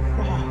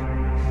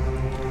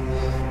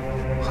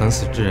横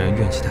死之人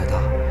怨气太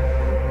大，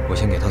我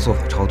先给他做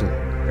法超度，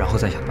然后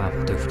再想办法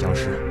对付僵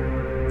尸。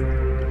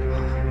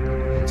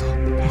走。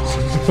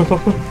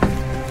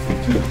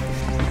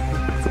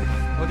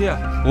老弟，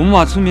我们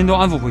把村民都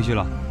安抚回去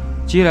了，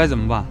接下来怎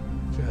么办？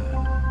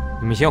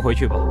你们先回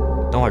去吧，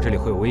等会儿这里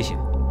会有危险。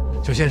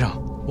小先生，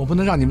我不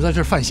能让你们在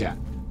这儿犯险，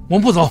我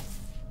们不走。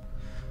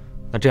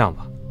那这样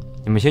吧，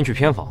你们先去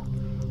偏房，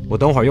我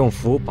等会儿用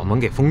符把门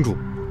给封住。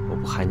我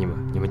不害你们，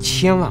你们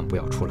千万不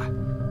要出来。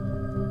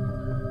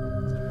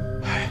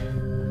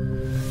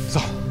走，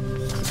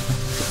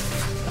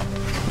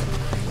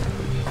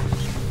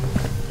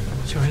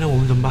小黑，那我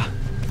们怎么办？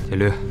铁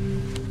驴，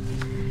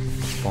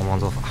帮忙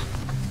做法。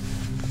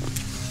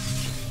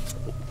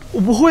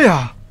我不会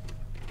啊。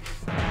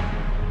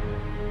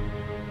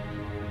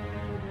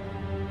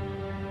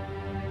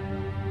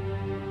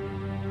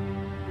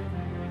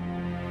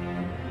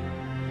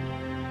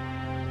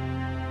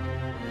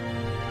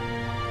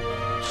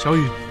小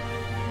雨，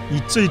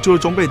你这一周的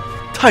装备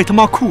太他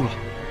妈酷了。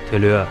铁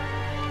驴。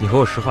你和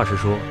我实话实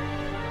说，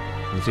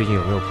你最近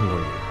有没有碰过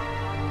女人？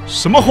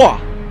什么话？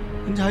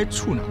人家还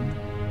处男呢。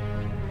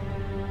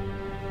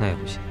那也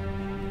不行，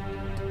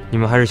你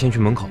们还是先去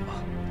门口吧。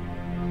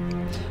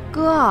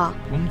哥，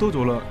我们都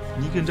走了，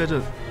你一个人在这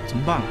怎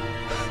么办啊？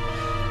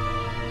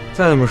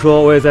再怎么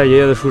说，我也在爷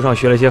爷的书上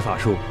学了些法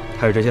术，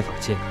还有这些法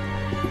器呢。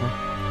啊，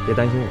别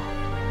担心我。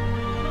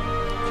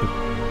去。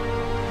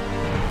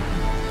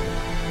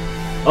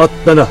哦，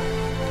等等，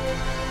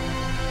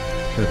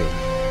这个给你。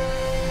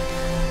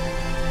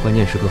关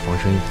键时刻防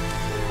身一点。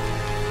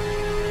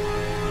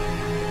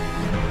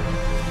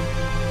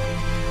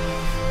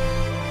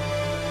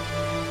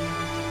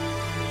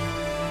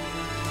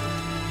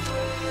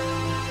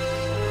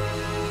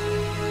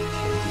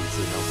天地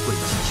自然，晦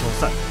气消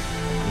散，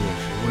灭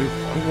时为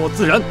还我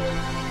自然。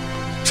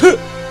撤！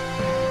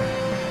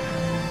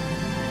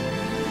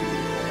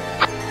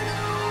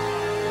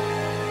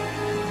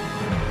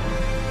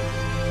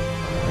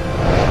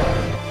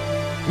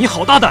你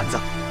好大胆子！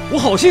我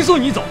好心送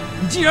你走，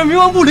你竟然冥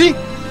顽不灵！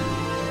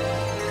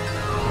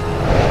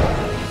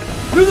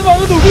留着把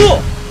门堵住！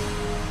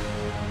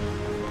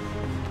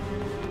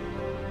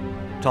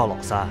赵老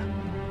三，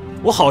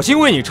我好心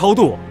为你超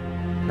度，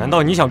难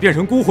道你想变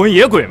成孤魂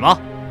野鬼吗？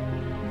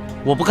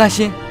我不甘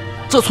心，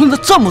这村子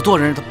这么多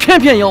人，他偏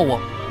偏要我，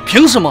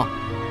凭什么？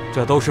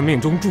这都是命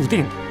中注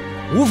定的，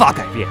无法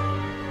改变。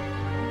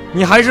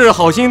你还是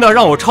好心的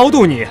让我超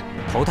度你，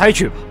投胎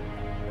去吧，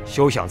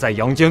休想在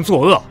阳间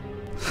作恶。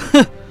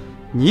哼，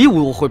你以为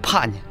我会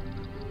怕你？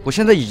我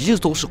现在已经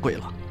都是鬼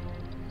了，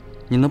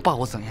你能把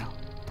我怎样？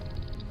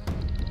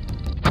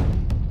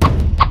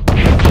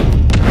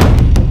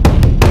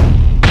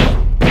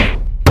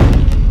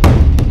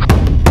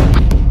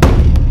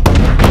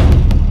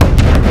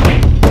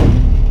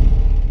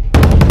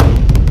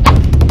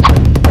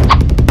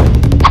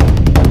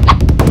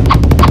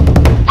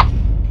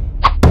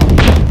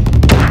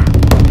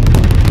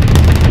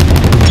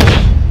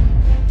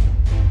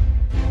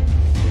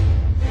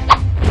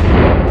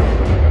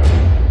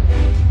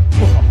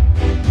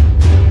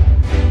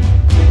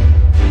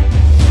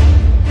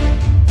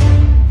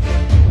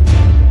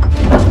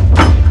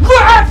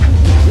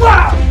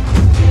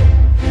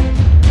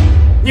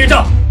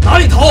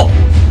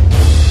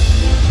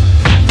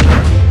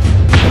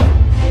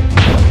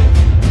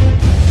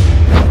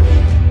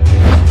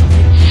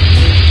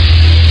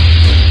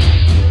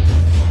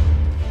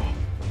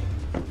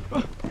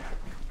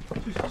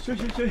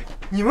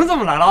你们怎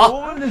么来了啊？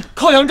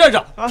靠墙站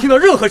着，听到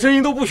任何声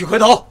音都不许回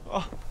头。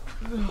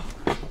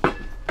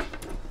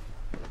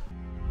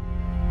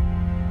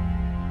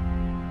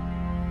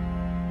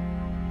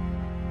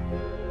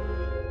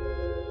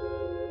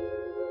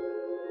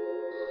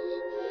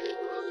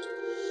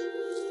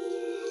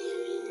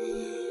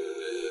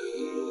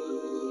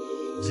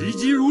急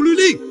急如律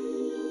令。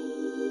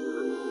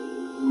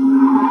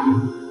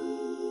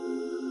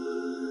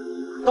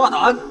大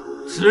胆！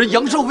此人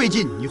阳寿未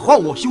尽，你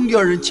唤我兄弟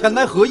二人前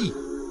来何意？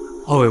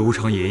二位无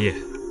常爷爷，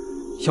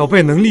小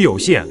辈能力有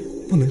限，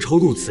不能超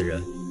度此人。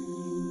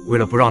为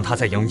了不让他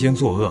在阳间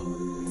作恶，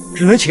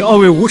只能请二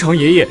位无常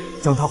爷爷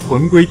将他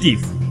魂归地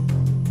府。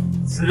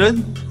此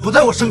人不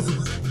在我生死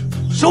簿中，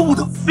收不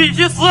得，必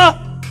须死！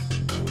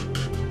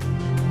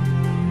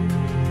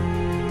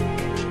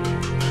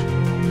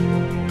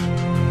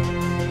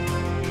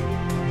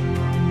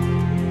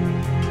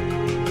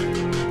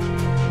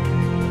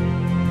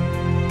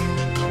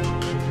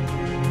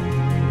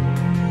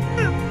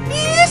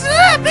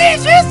必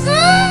须死！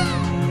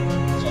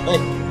小辈，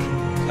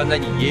看在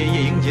你爷爷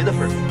夜迎节的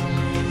份上，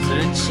此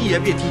人七爷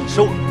便替你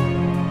收了，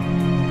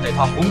待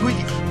他魂归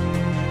地府。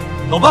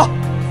走吧。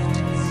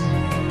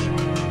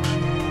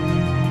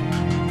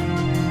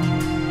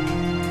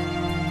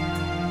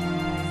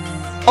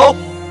好。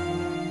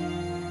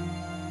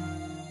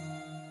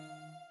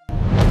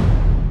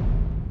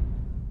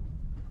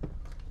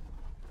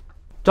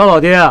赵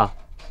老爹，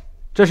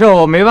这事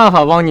我没办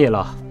法帮你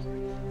了。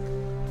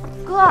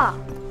哥。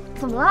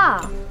怎么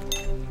了？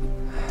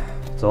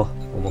走，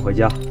我们回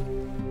家。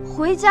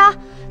回家？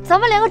咱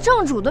们连个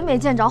正主都没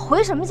见着，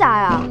回什么家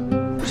呀？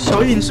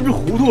小易，你是不是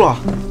糊涂了？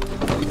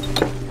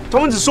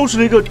咱们只收拾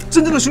了一个，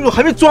真正的凶手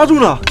还没抓住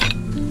呢。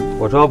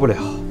我抓不了，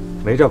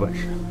没这本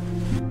事。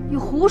你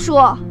胡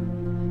说，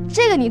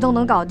这个你都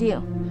能搞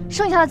定，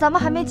剩下的咱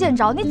们还没见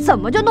着，你怎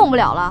么就弄不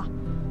了了？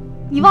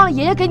你忘了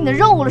爷爷给你的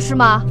任务了是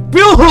吗？不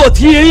要和我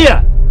提爷爷。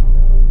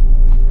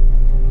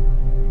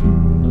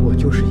我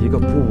就是一个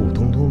普普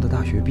通通的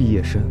大学毕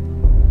业生，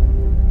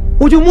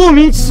我就莫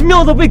名其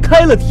妙的被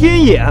开了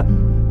天眼，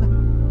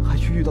还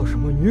去遇到什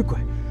么女鬼，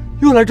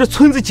又来这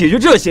村子解决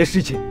这些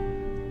事情。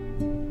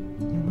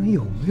你们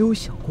有没有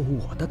想过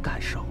我的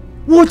感受？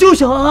我就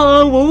想安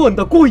安稳稳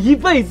的过一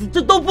辈子，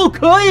这都不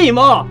可以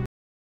吗？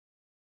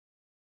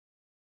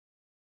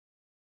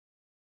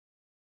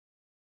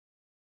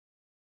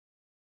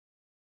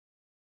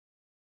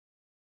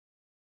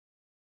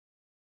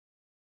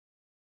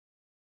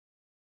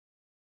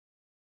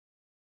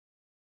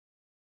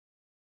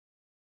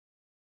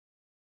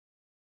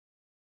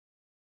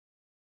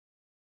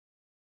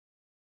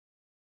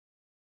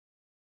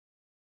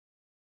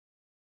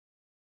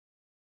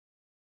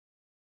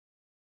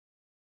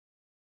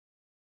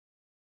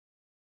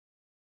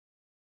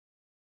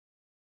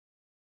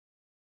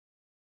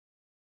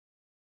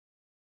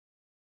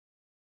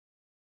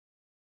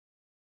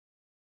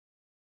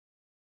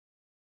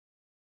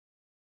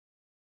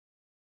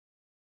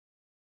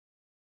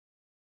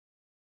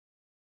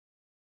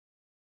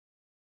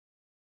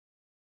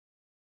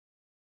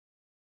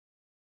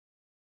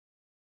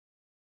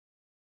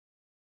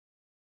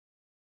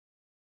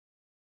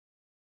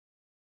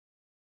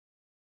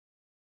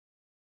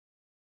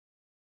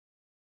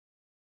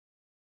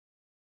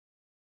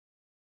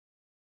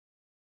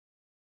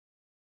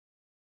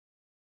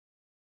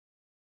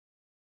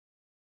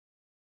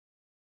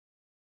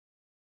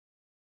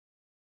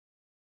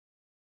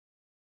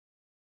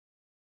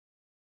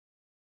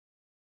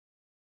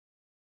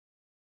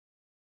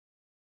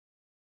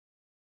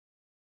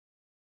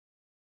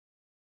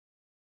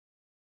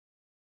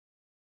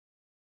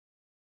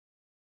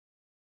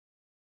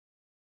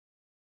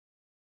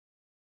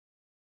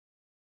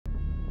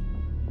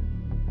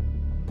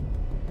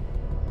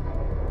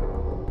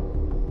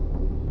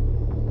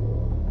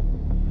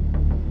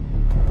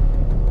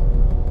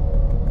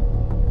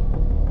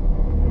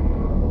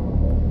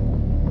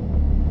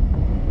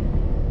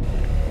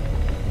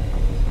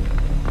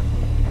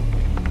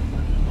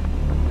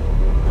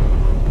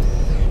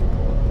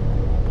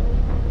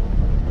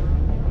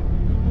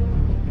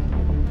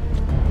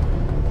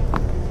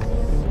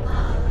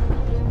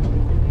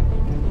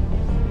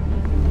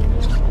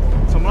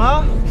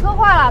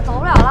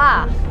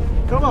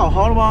好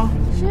好的吗？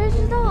谁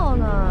知道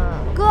呢？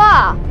哥，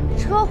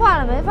车坏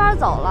了，没法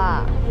走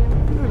了。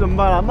这怎么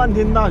办啊？漫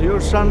天大雪又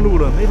是山路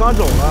了，没法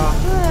走了。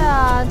对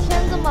啊，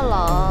天这么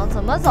冷，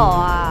怎么走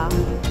啊？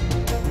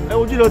哎，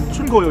我记得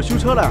村口有修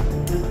车的。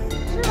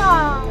是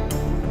吗？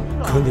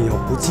可你要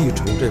不继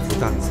承这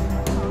副担子，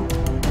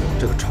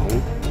这个城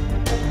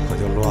可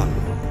就乱了。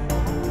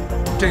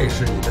这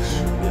是你的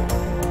使命。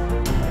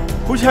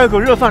回去还有口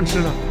热饭吃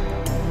呢。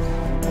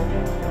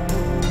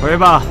回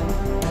吧。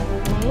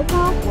没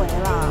法回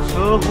了。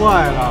车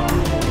坏了。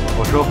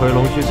我说回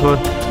龙须村。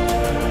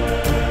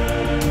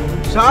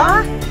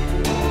啥？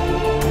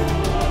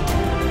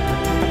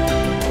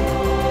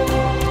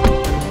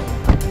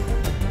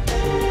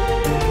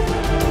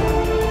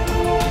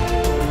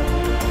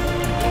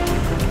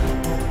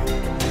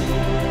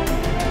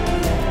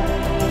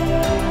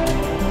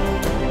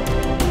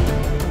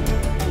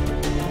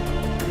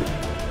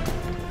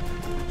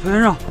崔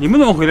先生，你们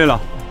怎么回来了？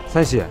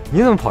三喜，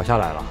你怎么跑下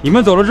来了？你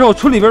们走了之后，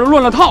村里边都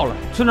乱了套了。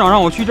村长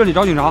让我去这里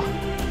找警察。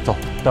走，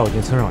带我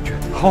进村上去。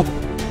好。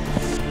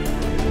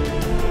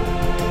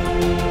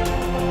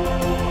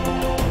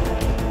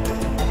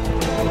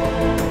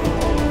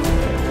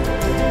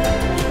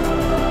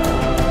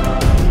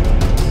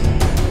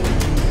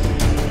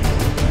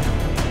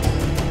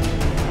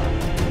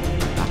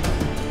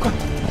快！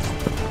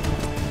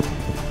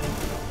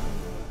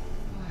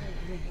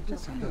这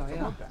怎么来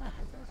呀？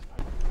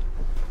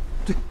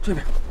对，这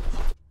边。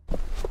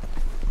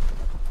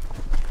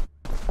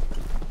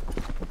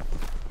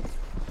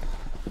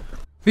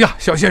哎呀，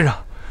小先生，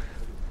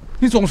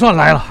你总算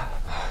来了，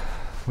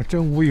我真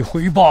无以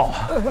回报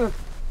啊！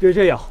别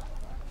这样，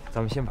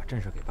咱们先把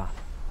正事给办了。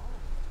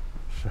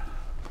是。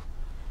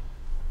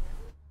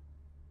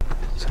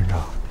村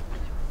长，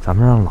咱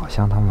们让老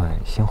乡他们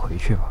先回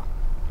去吧。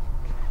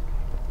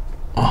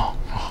好。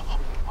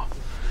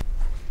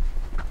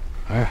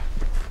哎，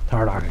他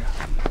二大爷，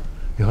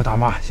你和大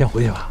妈先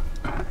回去吧，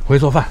回去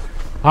做饭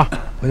啊，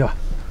回去吧。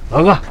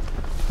老哥，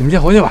你们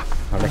先回去吧。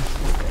好嘞。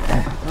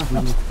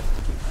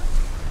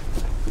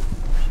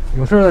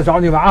有事再找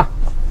你吧啊！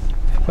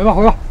回吧，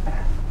回吧。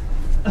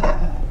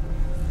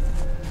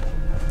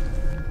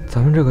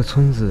咱们这个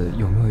村子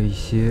有没有一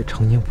些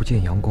常年不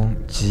见阳光、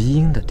极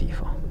阴的地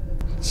方？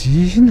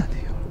极阴的地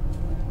方？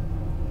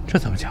这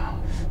怎么讲？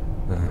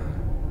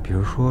比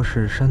如说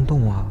是山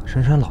洞啊、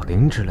深山老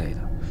林之类的。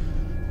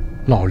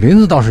老林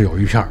子倒是有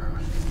一片，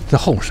在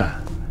后山，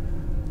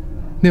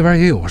那边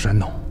也有个山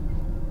洞，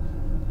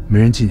没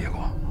人进去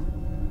过。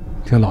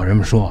听老人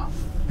们说，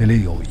那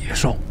里有野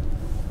兽。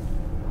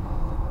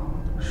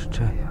是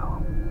这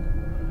样，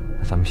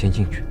那咱们先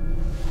进去。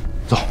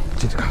走，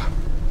进去看看。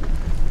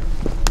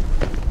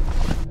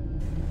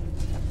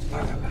来，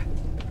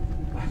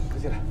快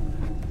进来。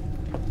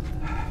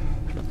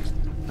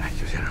来，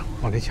邱先生，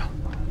往里请。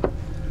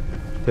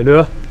铁驴，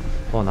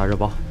帮我拿着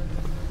包。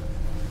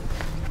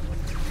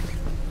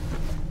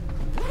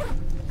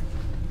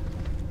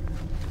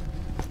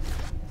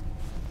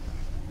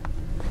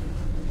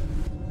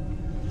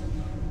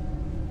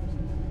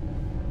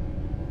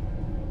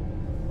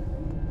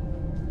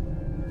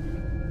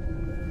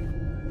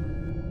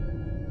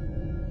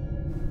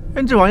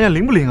这玩意儿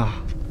灵不灵啊？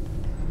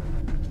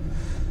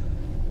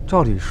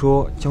照理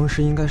说，僵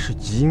尸应该是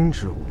极阴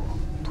之物，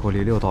脱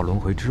离六道轮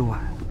回之外。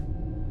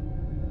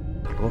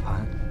罗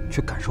盘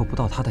却感受不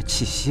到它的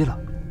气息了。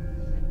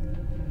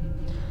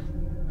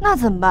那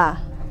怎么办？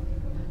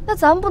那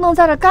咱们不能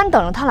在这干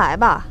等着他来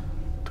吧？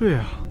对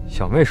呀，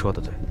小妹说的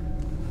对，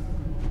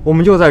我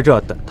们就在这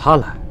等他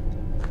来。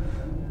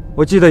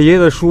我记得爷爷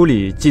的书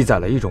里记载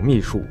了一种秘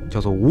术，叫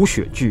做五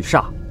血聚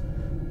煞，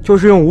就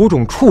是用5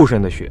种畜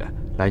生的血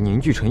来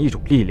凝聚成一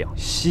种力量，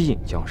吸引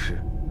僵尸。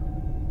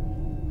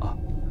啊，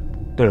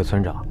对了，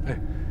村长，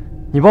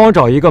你帮我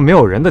找一个没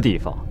有人的地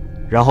方，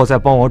然后再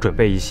帮我准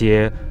备一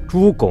些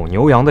猪、狗、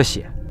牛、羊的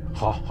血。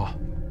好。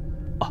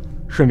啊，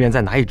顺便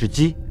再拿一只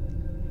鸡。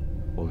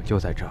我们就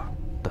在这儿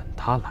等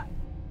他来。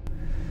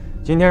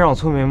今天让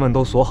村民们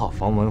都锁好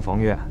房门房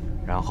院，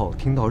然后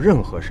听到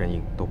任何声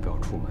音都不要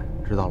出门，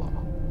知道了吗？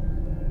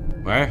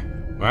喂，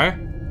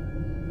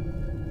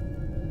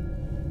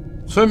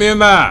村民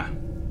们，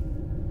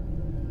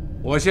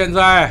我现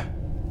在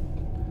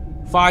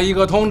发一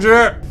个通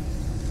知。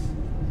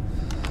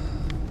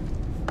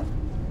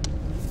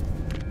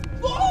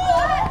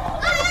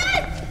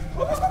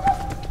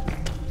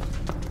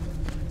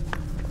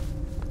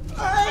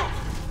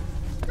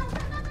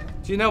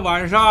今天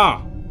晚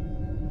上，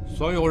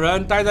所有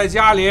人待在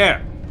家里，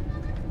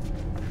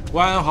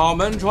关好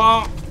门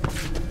窗。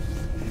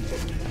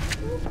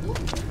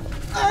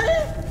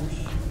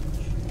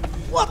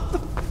我的，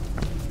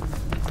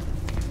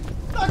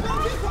大家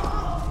别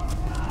跑！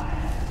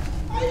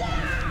哎呀！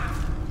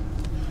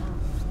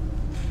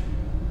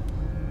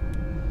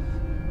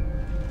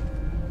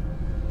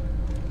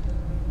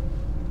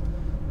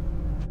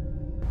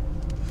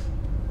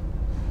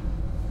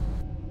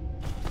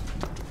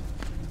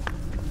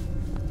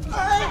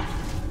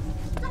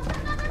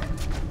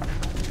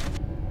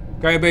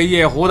该被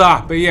夜壶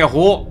的被夜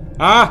壶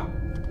啊！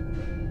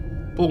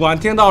不管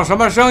听到什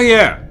么声音，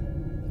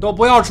都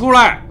不要出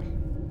来。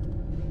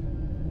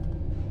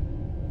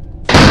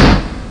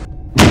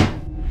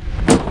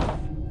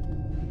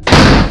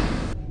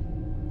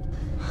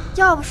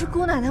要不是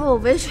姑奶奶我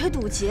围追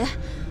堵截，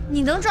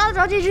你能抓得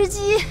着这只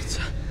鸡？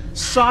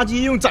杀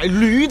鸡用宰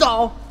驴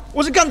刀，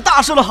我是干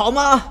大事了好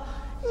吗？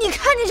你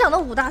看你长得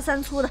5大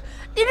3粗的，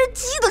连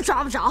只鸡都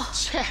抓不着。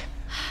切！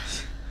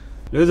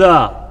驴子，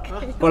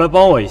过来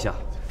帮我一下。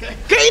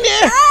给你！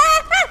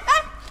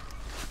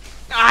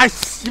哎，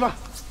媳妇，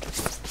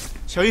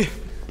小易，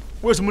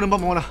为什么不能帮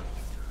忙呢？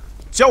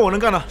只要我能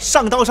干的，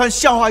上刀山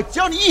下火海，只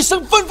要你一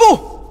声吩咐。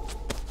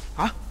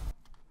啊！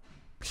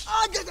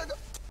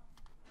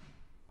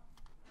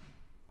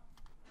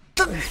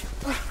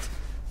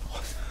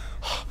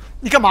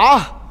你干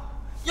嘛？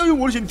要用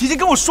我的血，你提前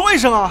跟我说一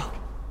声啊！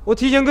我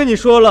提前跟你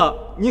说了，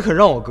你肯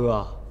让我割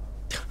啊？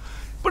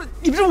不是，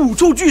你不是5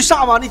处拒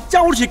杀吗？你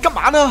加我的血干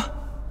嘛呢？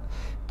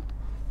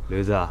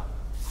驴子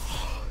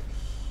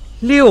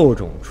，6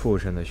种畜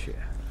生的血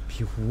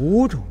比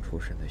5种畜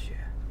生的血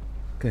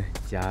更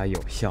加有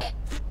效。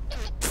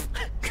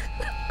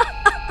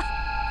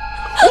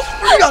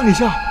我让你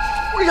笑，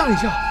我让你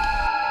笑。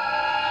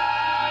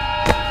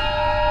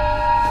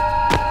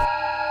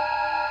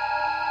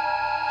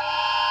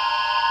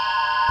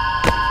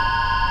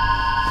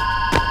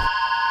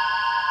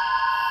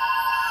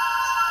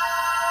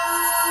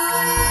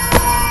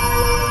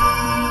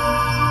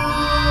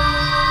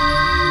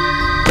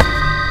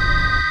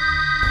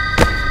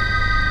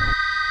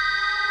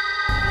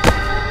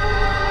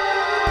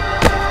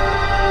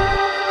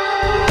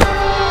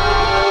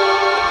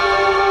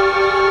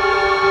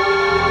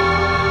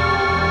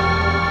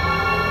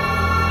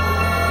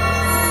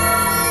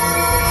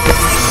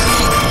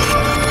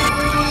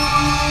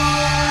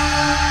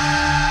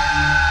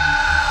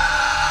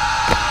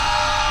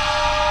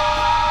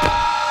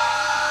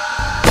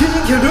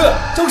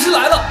僵尸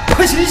来了，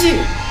快醒醒！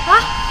啊，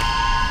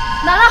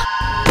哪了？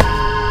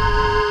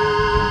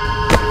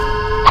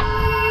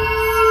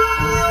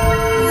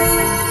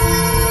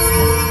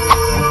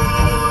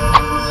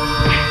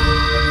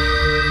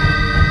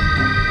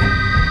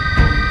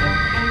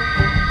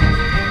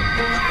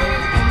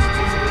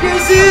天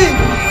心，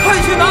快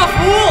去拿符！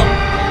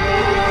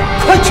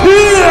快去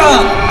啊！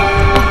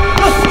快！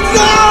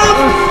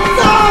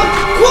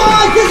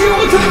天心，我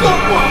承受！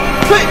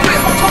退！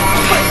好冲！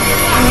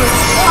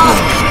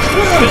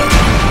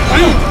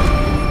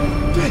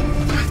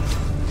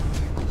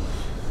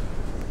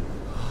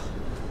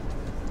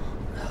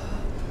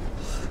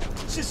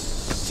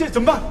现在怎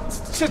么办？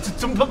现在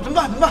怎么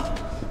办？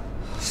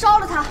烧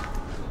了他！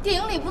电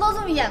影里不都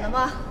这么演的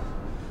吗？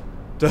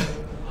对，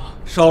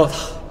烧了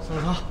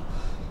他。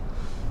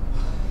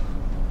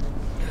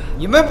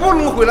你们不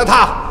能毁了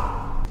他！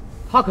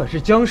他可是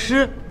僵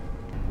尸。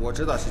我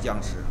知道是僵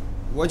尸，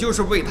我就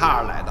是为他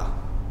而来的。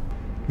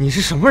你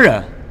是什么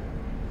人？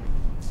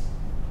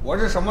我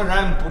是什么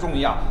人不重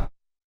要，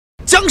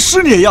僵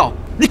尸你也要？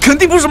你肯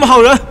定不是什么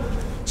好人。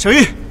小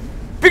玉，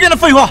别跟他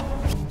废话，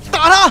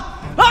打他！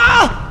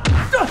啊！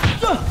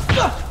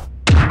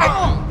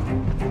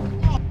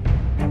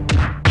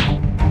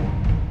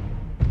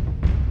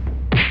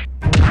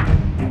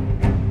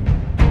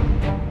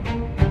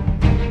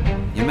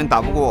你们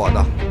打不过我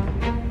的，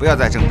不要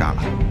再挣扎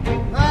了。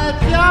那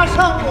加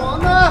上我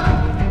呢？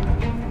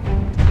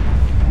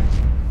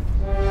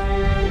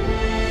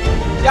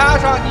加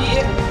上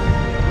你。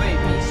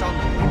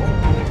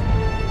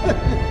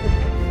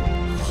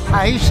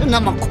还是那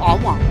么狂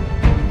妄，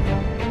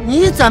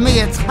你怎么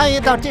也参与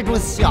到这种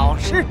小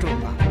事中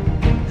了？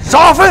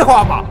少废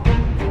话吧！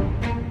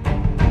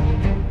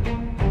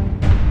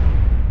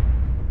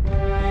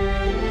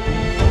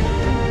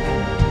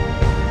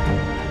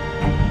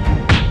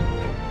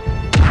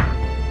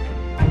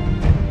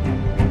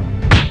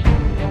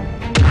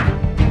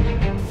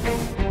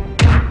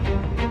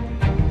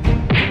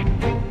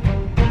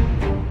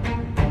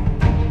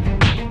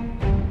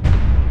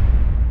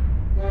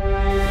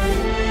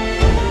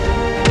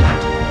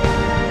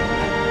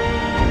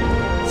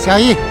小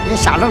易，别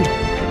傻愣着，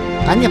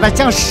赶紧把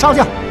僵尸烧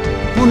掉，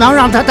不能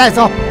让他带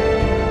走。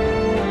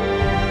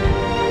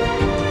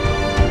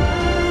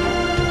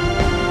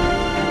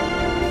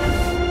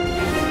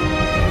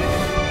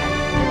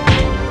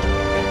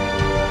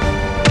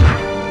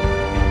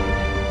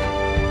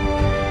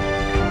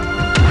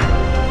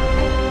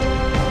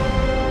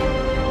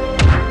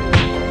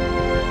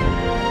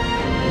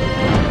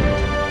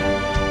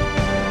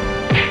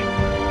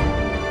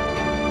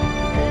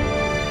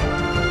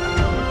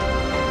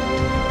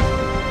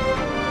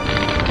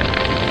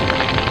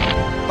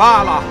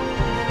罢了，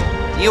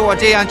你我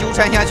这样纠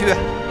缠下去，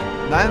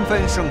难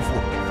分胜负。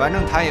反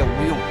正他也无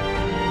用，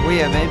我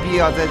也没必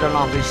要在这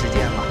浪费时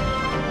间了。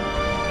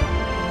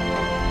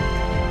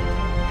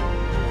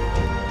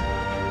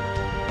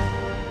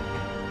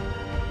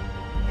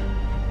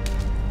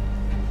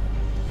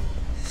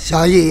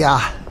小易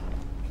呀，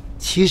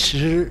其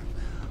实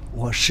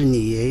我是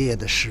你爷爷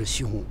的师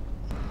兄。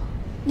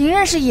您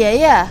认识爷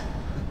爷？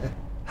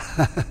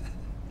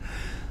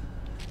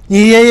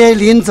你爷爷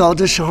临走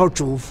的时候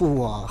嘱咐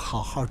我好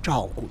好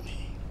照顾你。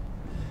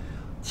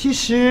其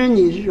实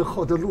你日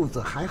后的路子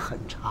还很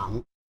长，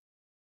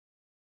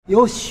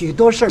有许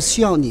多事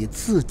需要你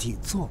自己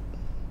做。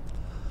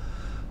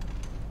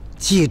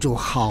记住，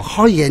好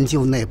好研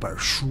究那本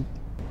书。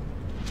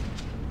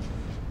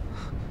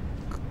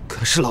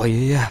可是老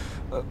爷爷，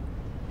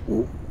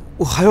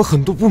我还有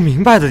很多不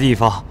明白的地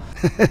方。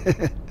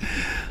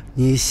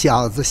你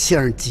小子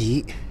性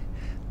急，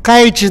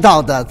该知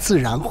道的自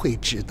然会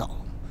知道，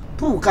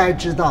不该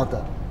知道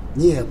的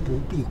你也不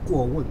必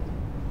过问。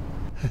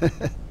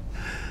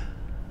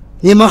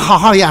你们好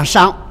好养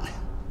伤，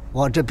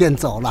我这便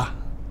走了。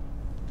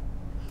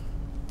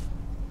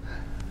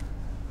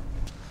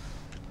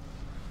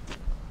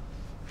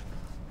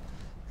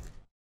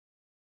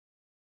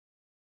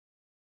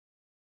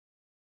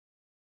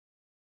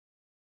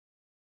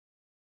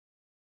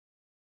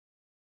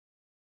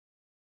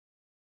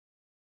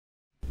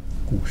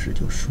故事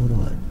就说到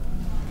了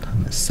他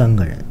们3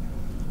个人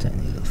在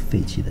那个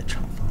废弃的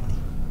厂房里，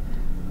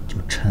就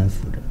搀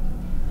扶着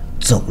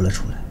走了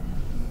出来，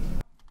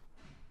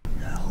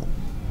然后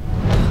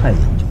太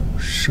阳就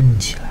升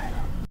起来了。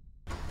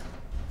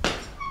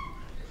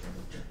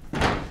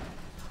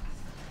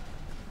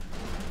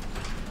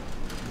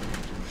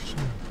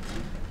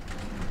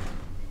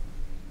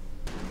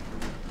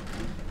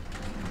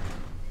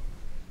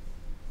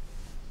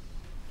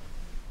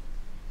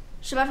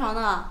十八床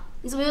呢？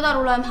你怎么又到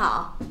处乱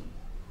跑？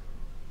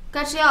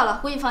该吃药了，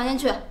回你房间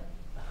去。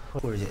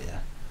护士姐姐，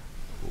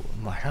我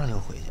马上就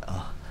回去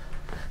啊。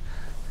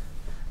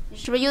你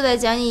是不是又在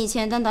讲你以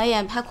前当导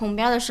演拍恐怖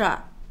片的事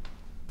儿？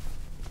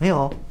没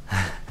有，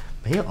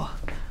没有。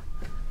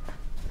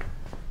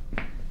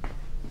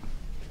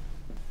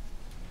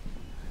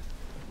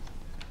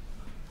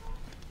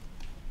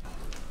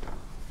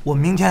我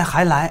明天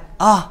还来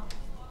啊。